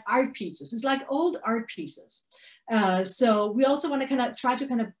are like art pieces. It's like old art pieces. So we also want to kind of try to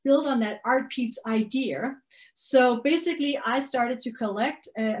kind of build on that art piece idea. So basically I started to collect,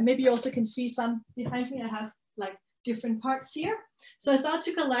 maybe you also can see some behind me, I have like different parts here. So I started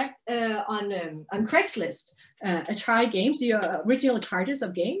to collect on Craigslist Atari games, the original cartridges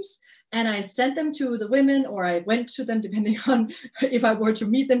of games. And I sent them to the women, or I went to them depending on if I were to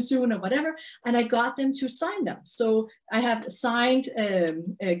meet them soon or whatever, and I got them to sign them. So I have signed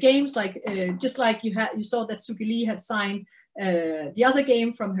games like, just like you saw that Suki Lee had signed the other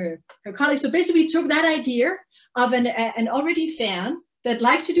game from her colleague. So basically we took that idea of an already fan that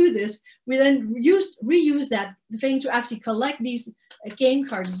liked to do this. We then reused that thing to actually collect these game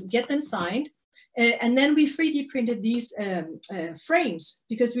cards, get them signed. And then we 3D printed these frames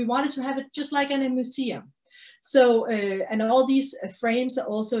because we wanted to have it just like in a museum. So, and all these frames are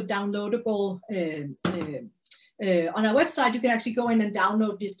also downloadable on our website. You can actually go in and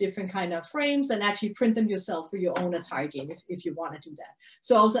download these different kind of frames and actually print them yourself for your own Atari game if you want to do that.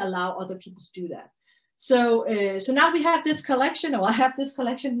 So also allow other people to do that. So, so now we have this collection, or I have this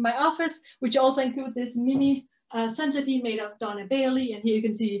collection in my office, which also include this mini centipede made of Donna Bailey. And here you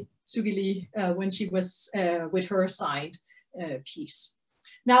can see Suki Lee when she was with her signed piece.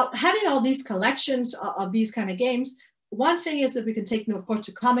 Now, having all these collections of these kind of games, one thing is that we can take them, of course,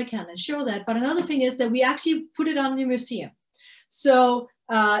 to Comic-Con and show that, but another thing is that we actually put it on the museum. So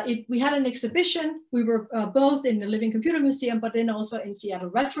we had an exhibition. We were both in the Living Computer Museum, but then also in Seattle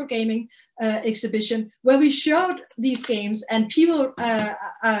Retro Gaming exhibition, where we showed these games, and people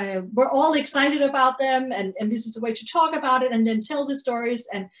were all excited about them, and this is a way to talk about it and then tell the stories,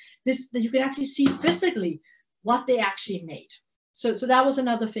 and this that you can actually see physically what they actually made. So that was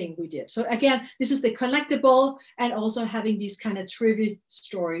another thing we did. So again, this is the collectible, and also having these kind of trivia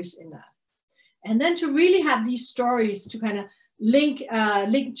stories in that. And then to really have these stories to kind of link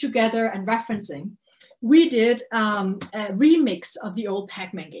together and referencing, we did a remix of the old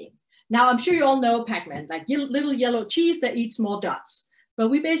Pac-Man game. Now, I'm sure you all know Pac-Man, like little yellow cheese that eats small dots. But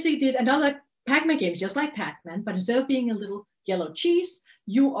we basically did another Pac-Man game, just like Pac-Man, but instead of being a little yellow cheese,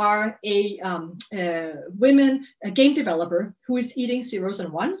 you are a game developer who is eating zeros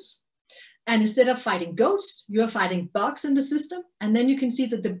and ones. And instead of fighting ghosts, you are fighting bugs in the system. And then you can see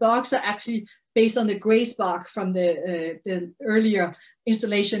that the bugs are actually based on the Grace bug from the earlier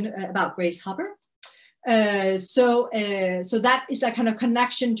installation about Grace Hopper. So that is a kind of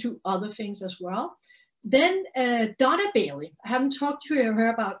connection to other things as well. Then Donna Bailey, I haven't talked to her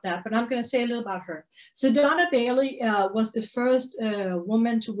about that, but I'm going to say a little about her. So Donna Bailey was the first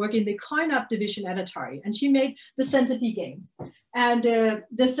woman to work in the coin-op division at Atari, and she made the Centipede game. And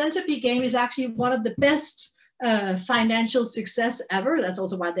the Centipede game is actually one of the best financial success ever. That's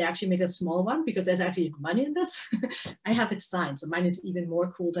also why they actually made a small one, because there's actually money in this. I have it signed, so mine is even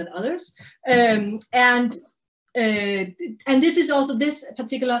more cool than others. And this is also, this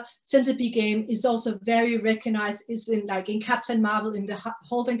particular Centipede game is also very recognized. It's in like in Captain Marvel, in the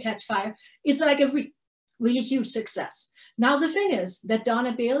Halt and Catch Fire. It's like a really huge success. Now the thing is that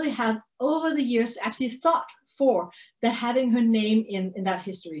Donna Bailey had over the years actually thought for that having her name in that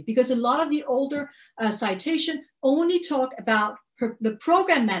history, because a lot of the older citation only talk about the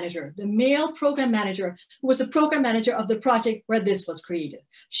program manager, the male program manager, who was the program manager of the project where this was created.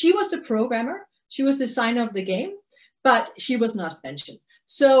 She was the programmer. She was the designer of the game, but she was not mentioned.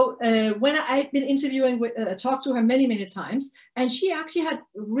 So when I've been interviewing, talked to her many times, and she actually had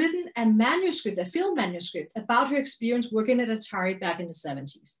written a manuscript, a film manuscript about her experience working at Atari back in the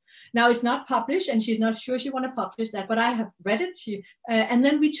 70s. Now it's not published, and she's not sure she want to publish that, but I have read it. And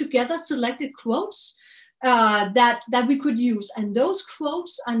then we together selected quotes that we could use. And those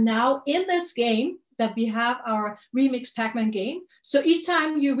quotes are now in this game that we have, our remix Pac-Man game. So each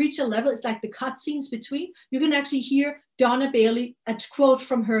time you reach a level, it's like the cutscenes between, you can actually hear Donna Bailey, a quote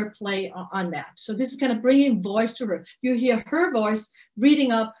from her play on that. So this is kind of bringing voice to her. You hear her voice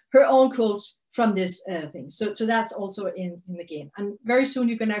reading up her own quotes from this thing. So that's also in the game. And very soon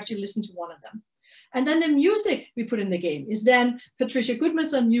you can actually listen to one of them. And then the music we put in the game is then Patricia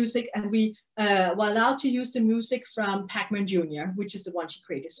Goodman's music, and we were allowed to use the music from Pac-Man Jr., which is the one she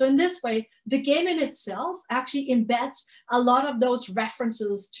created. So in this way, the game in itself actually embeds a lot of those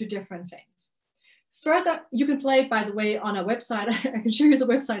references to different things. Further, you can play, by the way, on our website. I can show you the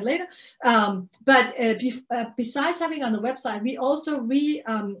website later. Besides having on the website, we also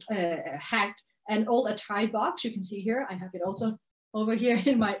hacked an old Atari box. You can see here, I have it also over here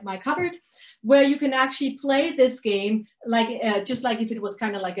in my cupboard, where you can actually play this game like just like if it was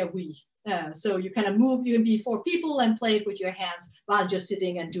kind of like a Wii. So you kind of move, you can be 4 people and play it with your hands while just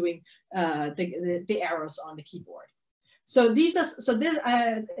sitting and doing the arrows on the keyboard. So this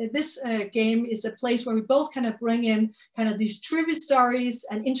game is a place where we both kind of bring in kind of these trivia stories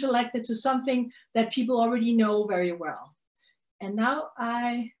and intellect it to something that people already know very well. And now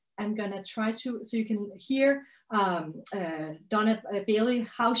I am gonna try to, so you can hear Donna Bailey,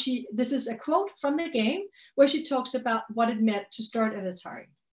 how this is a quote from the game where she talks about what it meant to start at Atari.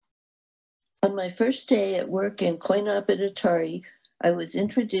 On my first day at work in coin-op at Atari, I was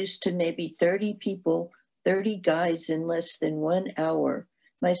introduced to maybe 30 people, 30 guys in less than 1 hour.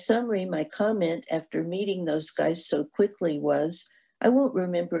 My summary, my comment after meeting those guys so quickly was, I won't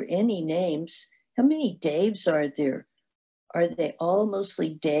remember any names. How many Daves are there? Are they all mostly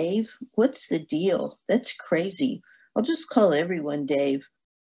Dave? What's the deal? That's crazy. I'll just call everyone Dave.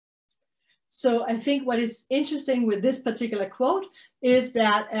 So I think what is interesting with this particular quote is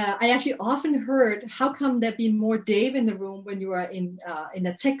that I actually often heard, how come there be more Dave in the room when you are in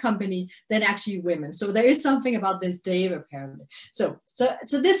a tech company than actually women? So there is something about this Dave apparently. So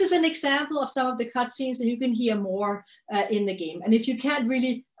this is an example of some of the cutscenes, and you can hear more in the game. And if you can't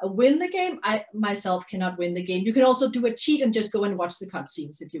really win the game, I myself cannot win the game. You can also do a cheat and just go and watch the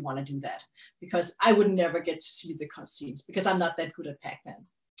cutscenes if you want to do that, because I would never get to see the cutscenes because I'm not that good at Pac-Man.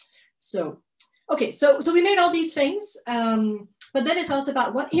 So, okay, so we made all these things, but then it's also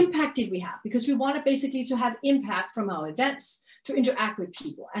about what impact did we have? Because we wanted basically to have impact from our events, to interact with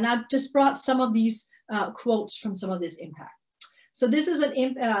people. And I've just brought some of these quotes from some of this impact. So this is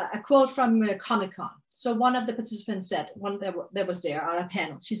a quote from Comic-Con. So one of the participants said, one that was there on a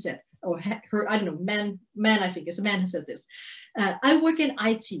panel, she said, or her, I don't know, man, I think it's a man who said this. I work in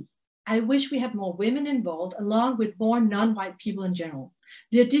IT. I wish we had more women involved, along with more non-white people in general.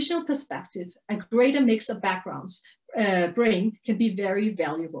 The additional perspective, a greater mix of backgrounds bring can be very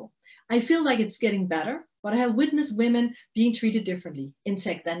valuable. I feel like it's getting better, but I have witnessed women being treated differently in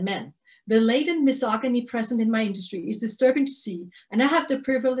tech than men. The latent misogyny present in my industry is disturbing to see, and I have the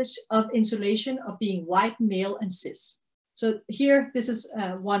privilege of insulation of being white, male, and cis. So here, this is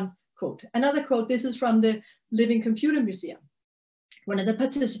one quote. Another quote, this is from the Living Computer Museum. One of the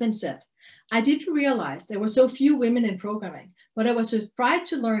participants said, "I didn't realize there were so few women in programming, but I was surprised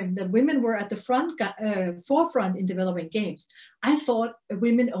to learn that women were at the forefront in developing games. I thought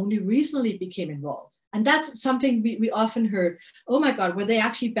women only recently became involved." And that's something we often heard. Oh my God, were they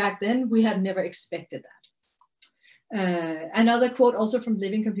actually back then? We had never expected that. Another quote also from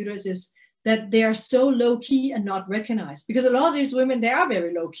Living Computers is that they are so low key and not recognized, because a lot of these women, they are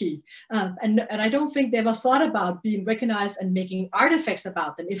very low key. And I don't think they ever thought about being recognized and making artifacts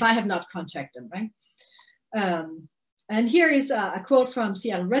about them if I have not contacted them, right? And here is a quote from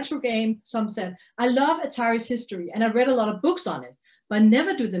Seattle Retro Game. Some said, "I love Atari's history and I read a lot of books on it, but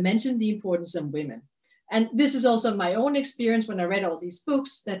never do they mention the importance of women." And this is also my own experience when I read all these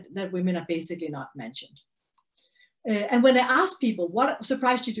books, that women are basically not mentioned. And when I ask people, what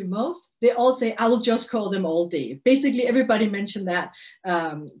surprised you the most? They all say, "I will just call them all day." Basically, everybody mentioned that,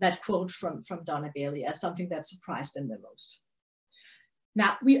 that quote from Donna Bailey as something that surprised them the most.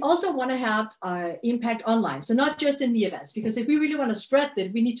 Now, we also want to have impact online. So not just in the events, because if we really want to spread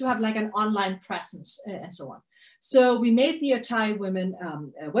it, we need to have like an online presence and so on. So we made the Atari Women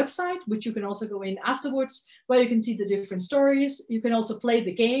website, which you can also go in afterwards, where you can see the different stories. You can also play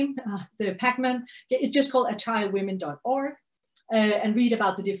the game, the Pac-Man. It's just called atariwomen.org, and read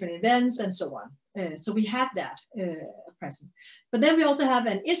about the different events and so on. So we have that present. But then we also have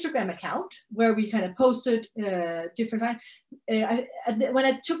an Instagram account where we kind of posted different. When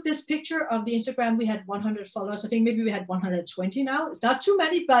I took this picture of the Instagram, we had 100 followers. I think maybe we had 120 now. It's not too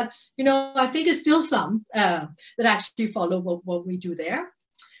many, but you know, I think it's still some that actually follow what we do there.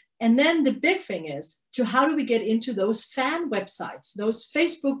 And then the big thing is how do we get into those fan websites, those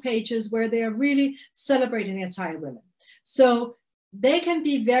Facebook pages where they are really celebrating Atari women. So they can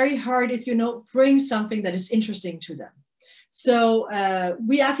be very hard if you bring something that is interesting to them. So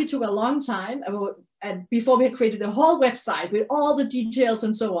we actually took a long time before we had created the whole website with all the details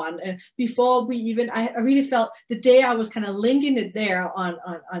and so on. Before we even, I really felt the day I was kind of linking it there on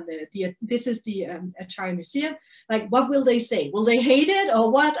this is the Atari Museum. Like, what will they say? Will they hate it or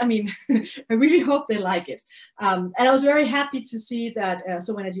what? I mean, I really hope they like it. And I was very happy to see that.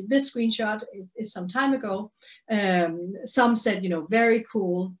 So when I did this screenshot, it's some time ago, some said, very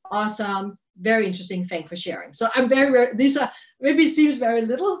cool, awesome, very interesting, thanks for sharing. So I'm these are, maybe it seems very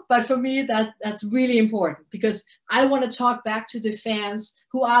little, but for me, that's really important, because I want to talk back to the fans.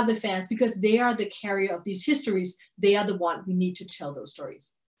 Who are the fans? Because they are the carrier of these histories. They are the one we need to tell those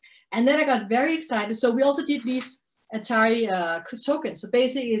stories. And then I got very excited. So we also did these Atari tokens. So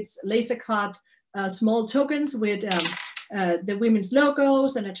basically it's laser cut small tokens with the women's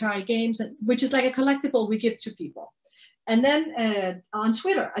logos and Atari games, which is like a collectible we give to people. And then on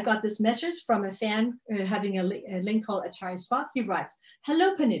Twitter, I got this message from a fan having a link called Atari Spot. He writes,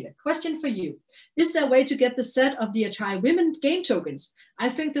 "Hello, Pernille, question for you. Is there a way to get the set of the Atari Women game tokens? I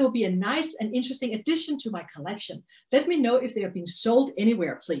think they will be a nice and interesting addition to my collection. Let me know if they are being sold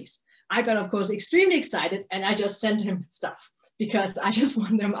anywhere, please." I got, of course, extremely excited, and I just sent him stuff, because I just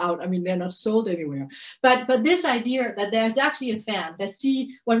want them out. I mean, they're not sold anywhere. But this idea that there's actually a fan that see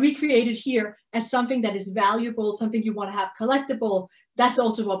what we created here as something that is valuable, something you want to have collectible, that's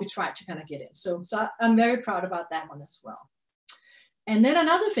also what we tried to kind of get in. So I'm very proud about that one as well. And then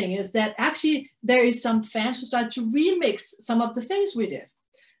another thing is that actually there is some fans who started to remix some of the things we did.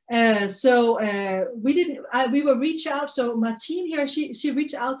 We will reach out. So Martine here, she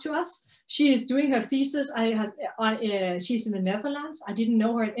reached out to us. She is doing her thesis. She's in the Netherlands. I didn't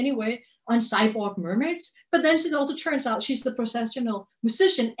know her in any way, on cyborg mermaids. But then she also turns out she's a professional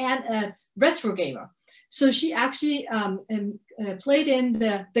musician and a retro gamer. So she actually played in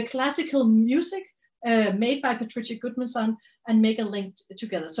the classical music made by Patricia Goodmanson and make a link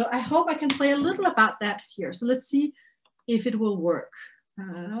together. So I hope I can play a little about that here. So let's see if it will work.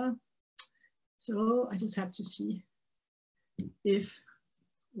 So I just have to see if,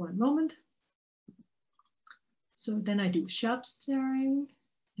 one moment. So then I do shop sharing,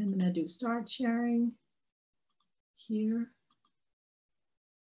 and then I do start sharing here.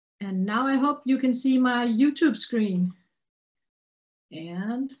 And now I hope you can see my YouTube screen.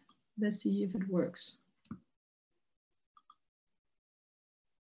 And let's see if it works.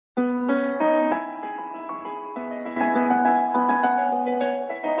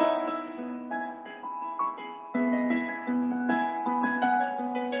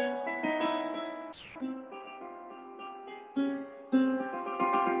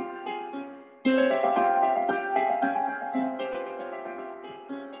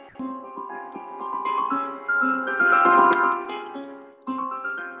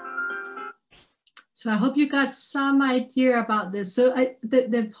 So I hope you got some idea about this. So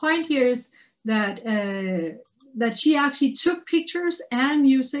the point here is that, that she actually took pictures and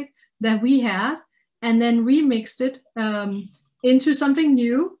music that we had and then remixed it into something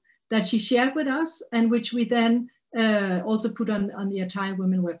new that she shared with us, and which we then also put on the Atari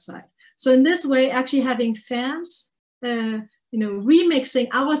Women website. So in this way, actually having fans, remixing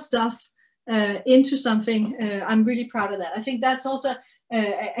our stuff into something, I'm really proud of that. I think that's also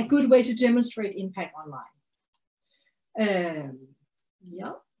a good way to demonstrate impact online.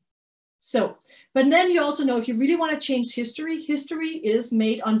 Yeah. So, but then you also know, if you really want to change history, history is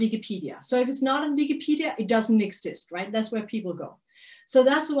made on Wikipedia. So if it's not on Wikipedia, it doesn't exist, right? That's where people go. So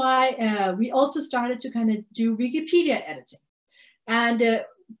that's why we also started to kind of do Wikipedia editing. And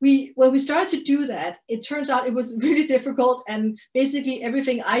when we started to do that, it turns out it was really difficult, and basically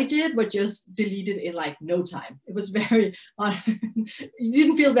everything I did was just deleted in like no time. It was very, you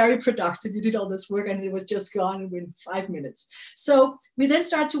didn't feel very productive. You did all this work and it was just gone within 5 minutes. So we then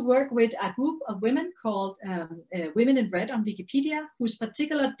started to work with a group of women called Women in Red on Wikipedia, who's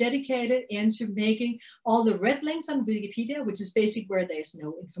particularly dedicated into making all the red links on Wikipedia, which is basically where there's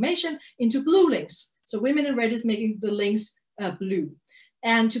no information, into blue links. So Women in Red is making the links blue.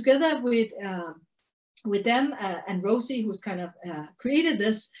 And together with them and Rosie, who's kind of created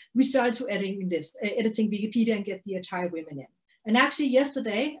this, we started to editing Wikipedia and get the Atari Women in. And actually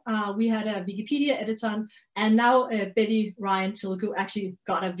yesterday, we had a Wikipedia editathon, and now Betty Ryan Tilgo actually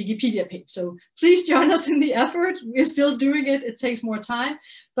got a Wikipedia page. So please join us in the effort. We're still doing it. It takes more time.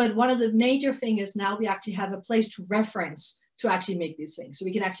 But one of the major things is now we actually have a place to reference to actually make these things. So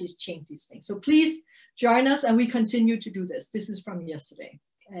we can actually change these things. So please join us, and we continue to do this. This is from yesterday.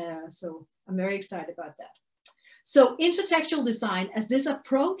 So I'm very excited about that. So intertextual design, as this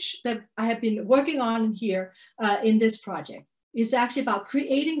approach that I have been working on here in this project, is actually about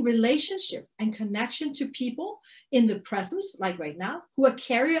creating relationship and connection to people in the present, like right now, who are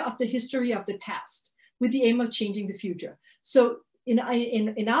carrier of the history of the past with the aim of changing the future. So in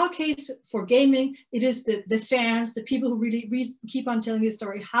our case for gaming, it is the fans, the people who really keep on telling the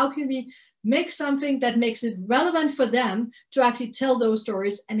story. How can we make something that makes it relevant for them to actually tell those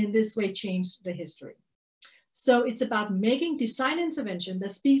stories, and in this way change the history? So it's about making design intervention that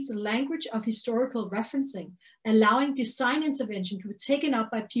speaks the language of historical referencing, allowing design intervention to be taken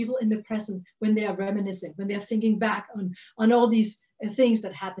up by people in the present when they are reminiscing, when they are thinking back on all these things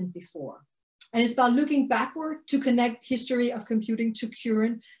that happened before. And it's about looking backward to connect history of computing to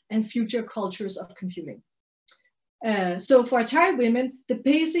current and future cultures of computing. So for Atari Women, the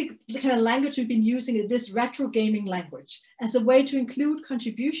basic kind of language we've been using is this retro gaming language as a way to include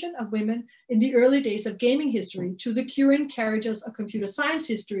contribution of women in the early days of gaming history to the current characters of computer science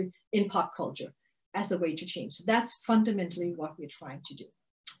history in pop culture as a way to change. So that's fundamentally what we're trying to do.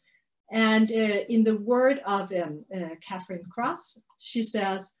 And in the word of Catherine Cross, she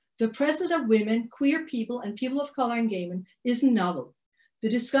says, the presence of women, queer people, and people of color in gaming isn't novel. The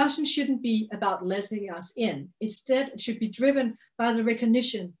discussion shouldn't be about letting us in. Instead, it should be driven by the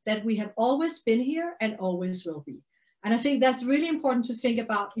recognition that we have always been here and always will be. And I think that's really important to think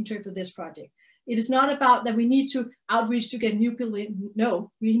about in terms of this project. It is not about that we need to outreach to get new people in.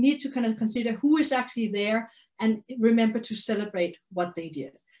 No, we need to kind of consider who is actually there and remember to celebrate what they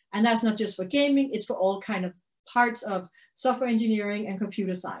did. And that's not just for gaming, it's for all kind of parts of software engineering and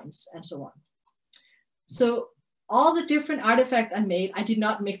computer science and so on. So all the different artifacts I made, I did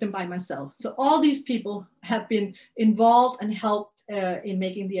not make them by myself. So all these people have been involved and helped in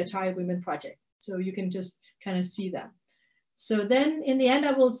making the Atari Women project. So you can just kind of see them. So then in the end,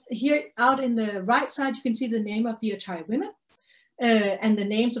 I will, here out in the right side, you can see the name of the Atari Women and the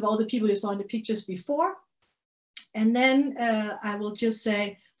names of all the people you saw in the pictures before. And then I will just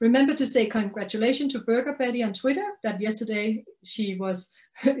say, remember to say congratulations to Burger Betty on Twitter, that yesterday she was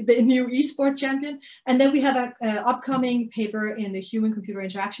the new eSport champion. And then we have an upcoming paper in the Human Computer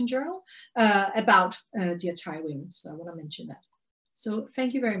Interaction Journal about the Atari Women. So I want to mention that. So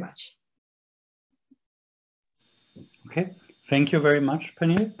thank you very much. Okay, thank you very much,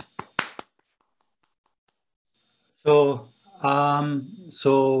 Pernille. So,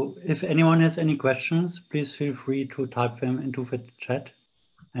 so if anyone has any questions, please feel free to type them into the chat,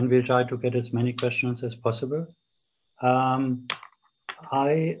 and we'll try to get as many questions as possible. Let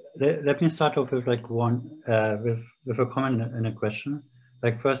me start off with like one with a comment and a question.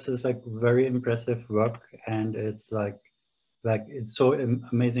 Like first is like very impressive work, and it's like it's so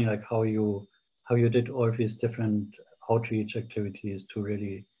amazing like how you did all these different outreach activities to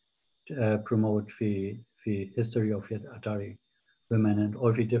really promote the history of Atari Women and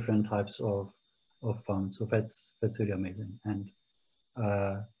all the different types of funds. So that's really amazing. And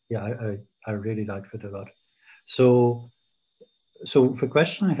yeah, I really liked it a lot. So the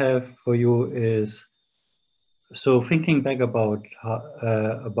question I have for you is, so thinking back about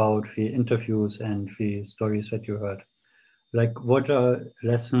the interviews and the stories that you heard, like what are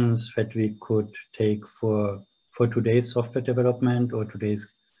lessons that we could take for today's software development or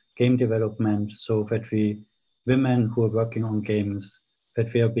today's game development, so that the women who are working on games,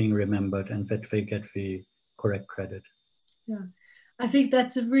 that they are being remembered and that they get the correct credit? Yeah, I think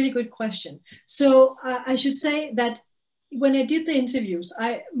that's a really good question. So I should say that when I did the interviews,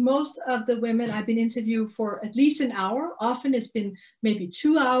 most of the women I've been interviewed for at least an hour. Often it's been maybe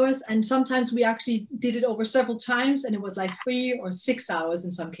 2 hours, and sometimes we actually did it over several times, and it was like 3 or 6 hours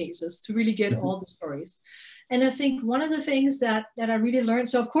in some cases to really get all the stories. And I think one of the things that I really learned,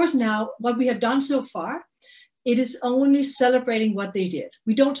 so of course now what we have done so far, it is only celebrating what they did.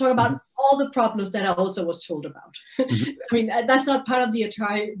 We don't talk about all the problems that I also was told about. I mean, that's not part of the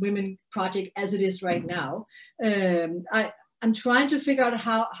Atari Women project as it is right now. I'm trying to figure out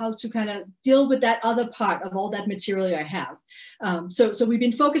how to kind of deal with that other part of all that material I have. So we've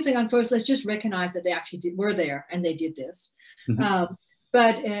been focusing on first, let's just recognize that they actually were there and they did this.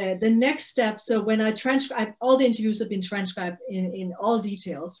 But the next step, so when I transcribe, all the interviews have been transcribed in all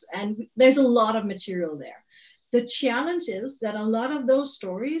details, and there's a lot of material there. The challenge is that a lot of those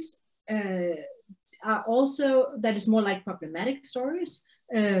stories are also, that is more like problematic stories.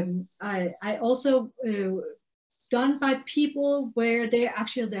 I also done by people where they're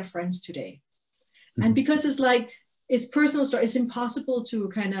actually their friends today. And because it's personal story, it's impossible to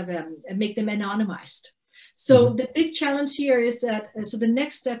kind of make them anonymized. So the big challenge here is that, so the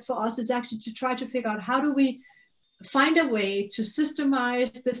next step for us is actually to try to figure out how do we find a way to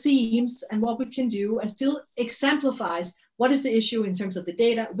systemize the themes and what we can do and still exemplifies what is the issue in terms of the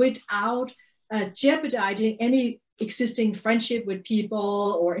data without jeopardizing any existing friendship with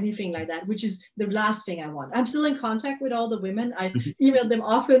people or anything like that, which is the last thing I want. I'm still in contact with all the women. I email them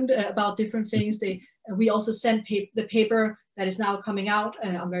often about different things. We also send the paper that is now coming out.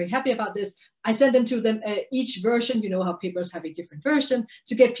 I'm very happy about this. I send them to them each version, you know how papers have a different version,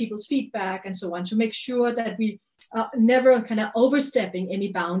 to get people's feedback and so on, to make sure that we never kind of overstepping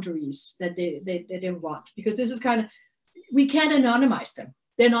any boundaries that they want, because this is kind of, we can't anonymize them.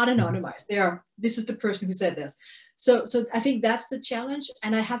 They're not anonymized. This is the person who said this. So I think that's the challenge,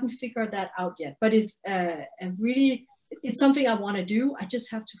 and I haven't figured that out yet, but it's really, it's something I want to do. I just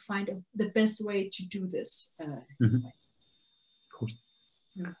have to find the best way to do this. Cool.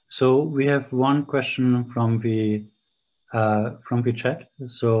 Yeah. So we have one question from the chat,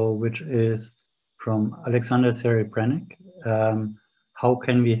 so which is from Alexander Serebranek. How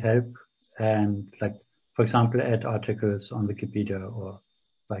can we help and, like, for example, add articles on Wikipedia or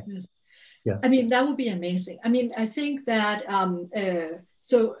like, yes. Yeah. I mean, that would be amazing. I mean, I think that,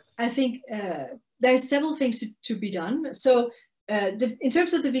 so I think there's several things to be done. So in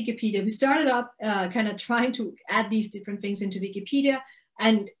terms of the Wikipedia, we started up kind of trying to add these different things into Wikipedia,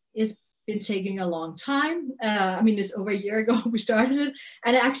 and it's been taking a long time. I mean, it's over a year ago we started it,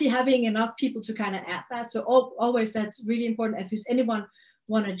 and actually having enough people to kind of add that. So always that's really important. If there's anyone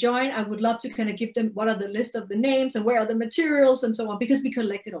want to join, I would love to kind of give them what are the list of the names and where are the materials and so on, because we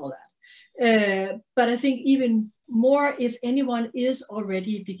collected all that. But I think even more if anyone is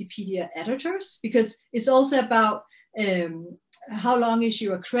already Wikipedia editors, because it's also about how long is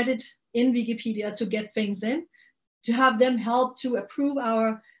your credit in Wikipedia to get things in, to have them help to approve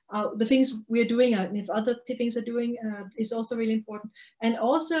the things we're doing, and if other things are doing is also really important. And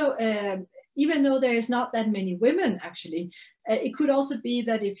also, even though there is not that many women actually, it could also be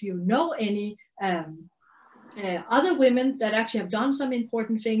that if you know any other women that actually have done some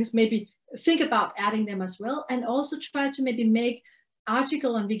important things, maybe think about adding them as well, and also try to maybe make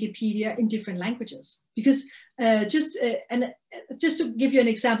article on Wikipedia in different languages, because just to give you an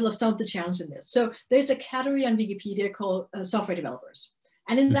example of some of the challenges in this. So there's a category on Wikipedia called software developers.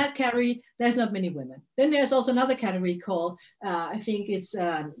 And in that category, there's not many women. Then there's also another category called, I think it's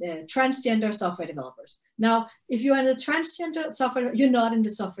transgender software developers. Now, if you're in the transgender software, you're not in the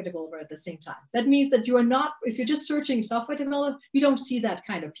software developer at the same time. That means that you are not, if you're just searching software developer, you don't see that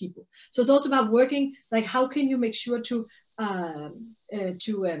kind of people. So it's also about working, like how can you make sure to have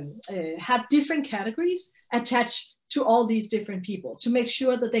different categories attached to all these different people, to make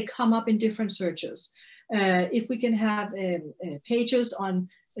sure that they come up in different searches. If we can have pages on,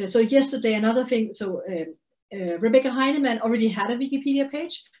 so yesterday another thing, so Rebecca Heinemann already had a Wikipedia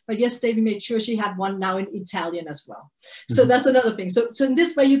page, but yesterday we made sure she had one now in Italian as well. So that's another thing. So in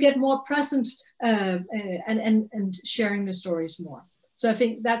this way you get more present and sharing the stories more. So I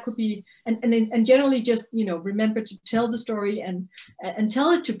think that could be, and generally just, you know, remember to tell the story and tell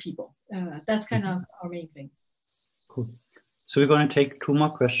it to people. That's kind of our main thing. Cool. So we're going to take 2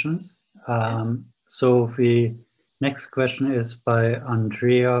 more questions. So the next question is by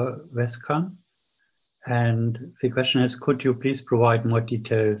Andrea Veskan. And the question is, could you please provide more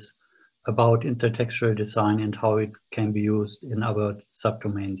details about intertextual design and how it can be used in other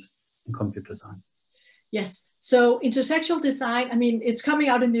subdomains in computer science? Yes, so intertextual design, I mean, it's coming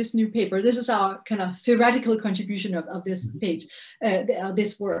out in this new paper. This is our kind of theoretical contribution of this page,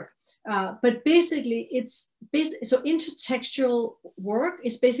 this work. But basically, so intertextual work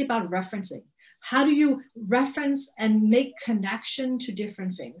is basically about referencing. How do you reference and make connection to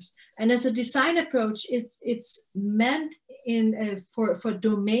different things? And as a design approach, it's meant for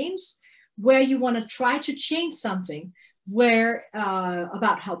domains where you want to try to change something, where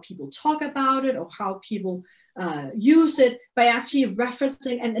about how people talk about it or how people use it by actually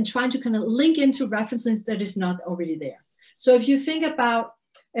referencing and trying to kind of link into references that is not already there. So if you think about,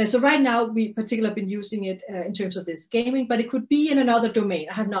 so right now we particularly have been using it in terms of this gaming, but it could be in another domain.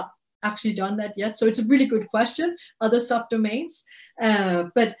 I have not actually done that yet. So it's a really good question, other subdomains.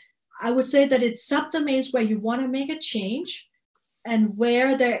 But I would say that it's subdomains where you want to make a change and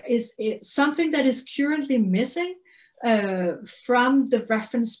where there is something that is currently missing from the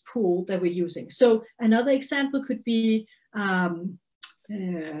reference pool that we're using. So another example could be,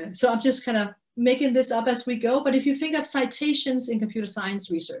 so I'm just kind of making this up as we go, but if you think of citations in computer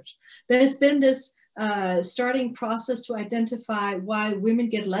science research, there's been this starting process to identify why women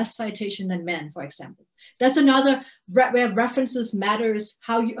get less citation than men, for example. That's another where references matters.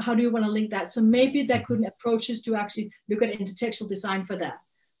 How do you want to link that? So maybe there could be approaches to actually look at intertextual design for that.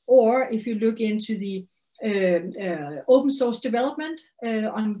 Or if you look into the open source development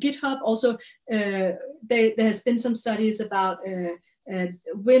on GitHub, also there has been some studies about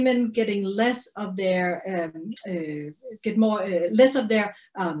women getting less of their less of their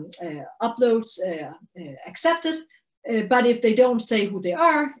uploads accepted, but if they don't say who they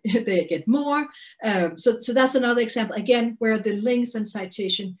are, they get more. So that's another example again where the links and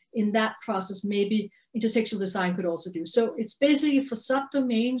citation in that process maybe intertextual design could also do. So it's basically for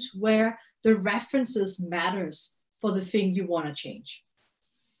subdomains where the references matters for the thing you want to change.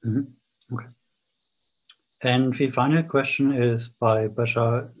 Mm-hmm. Okay. And the final question is by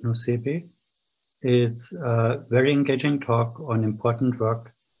Basha Nusebi. It's a very engaging talk on important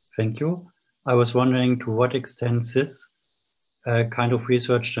work. Thank you. I was wondering to what extent this kind of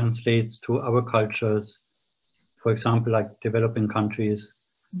research translates to our cultures, for example, like developing countries,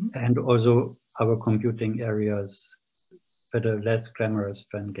 and also our computing areas that are less glamorous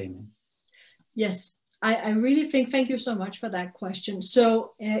than gaming. Yes, I really think, thank you so much for that question.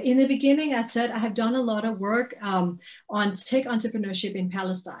 So in the beginning, I said I have done a lot of work on tech entrepreneurship in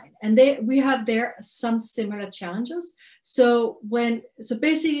Palestine, and we have there some similar challenges. So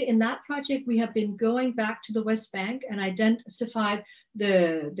basically in that project, we have been going back to the West Bank and identified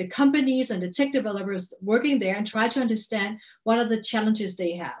the companies and the tech developers working there and try to understand what are the challenges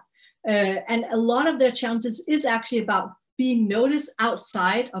they have. And a lot of their challenges is actually about being noticed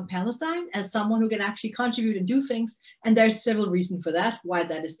outside of Palestine as someone who can actually contribute and do things. And there's several reasons for that, why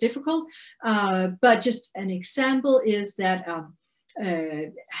that is difficult. But just an example is that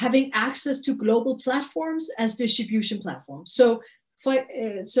having access to global platforms as distribution platforms. So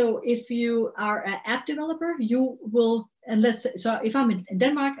if you are an app developer, you will, and let's say, so if I'm in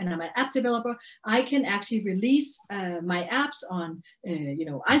Denmark and I'm an app developer, I can actually release my apps on,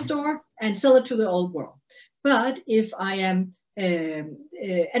 iStore and sell it to the whole world. But if I am, and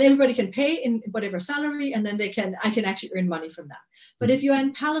everybody can pay in whatever salary, and then I can actually earn money from that. But if you're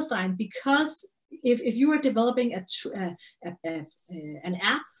in Palestine, because if you are developing an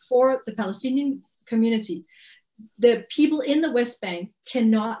app for the Palestinian community, the people in the West Bank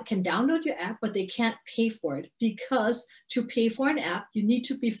can download your app, but they can't pay for it, because to pay for an app, you need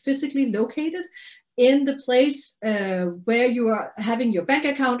to be physically located in the place where you are having your bank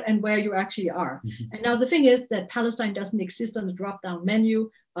account and where you actually are. And now the thing is that Palestine doesn't exist on the drop-down menu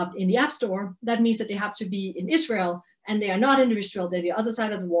up in the App Store. That means that they have to be in Israel, and they are not in Israel. They're the other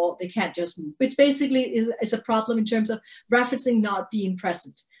side of the wall. They can't just move, which basically is a problem in terms of referencing not being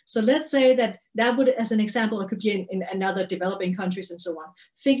present. So let's say that would, as an example, it could be in another developing countries and so on,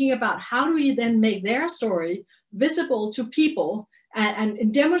 thinking about how do we then make their story visible to people,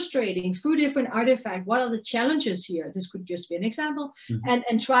 and demonstrating through different artifacts what are the challenges here. This could just be an example,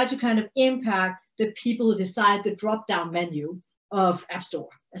 and try to kind of impact the people who decide the drop-down menu of App Store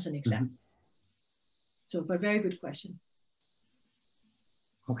as an example. So, but very good question.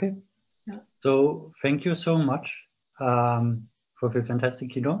 Okay. Yeah. So thank you so much for the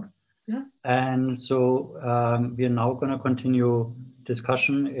fantastic keynote. Yeah. And so we are now going to continue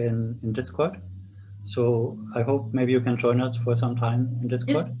discussion in Discord. So I hope maybe you can join us for some time in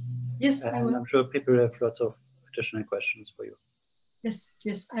Discord. Yes, I will. I'm sure people have lots of additional questions for you.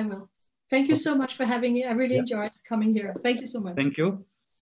 Yes, I will. Thank you so much for having me. I really enjoyed coming here. Thank you so much. Thank you.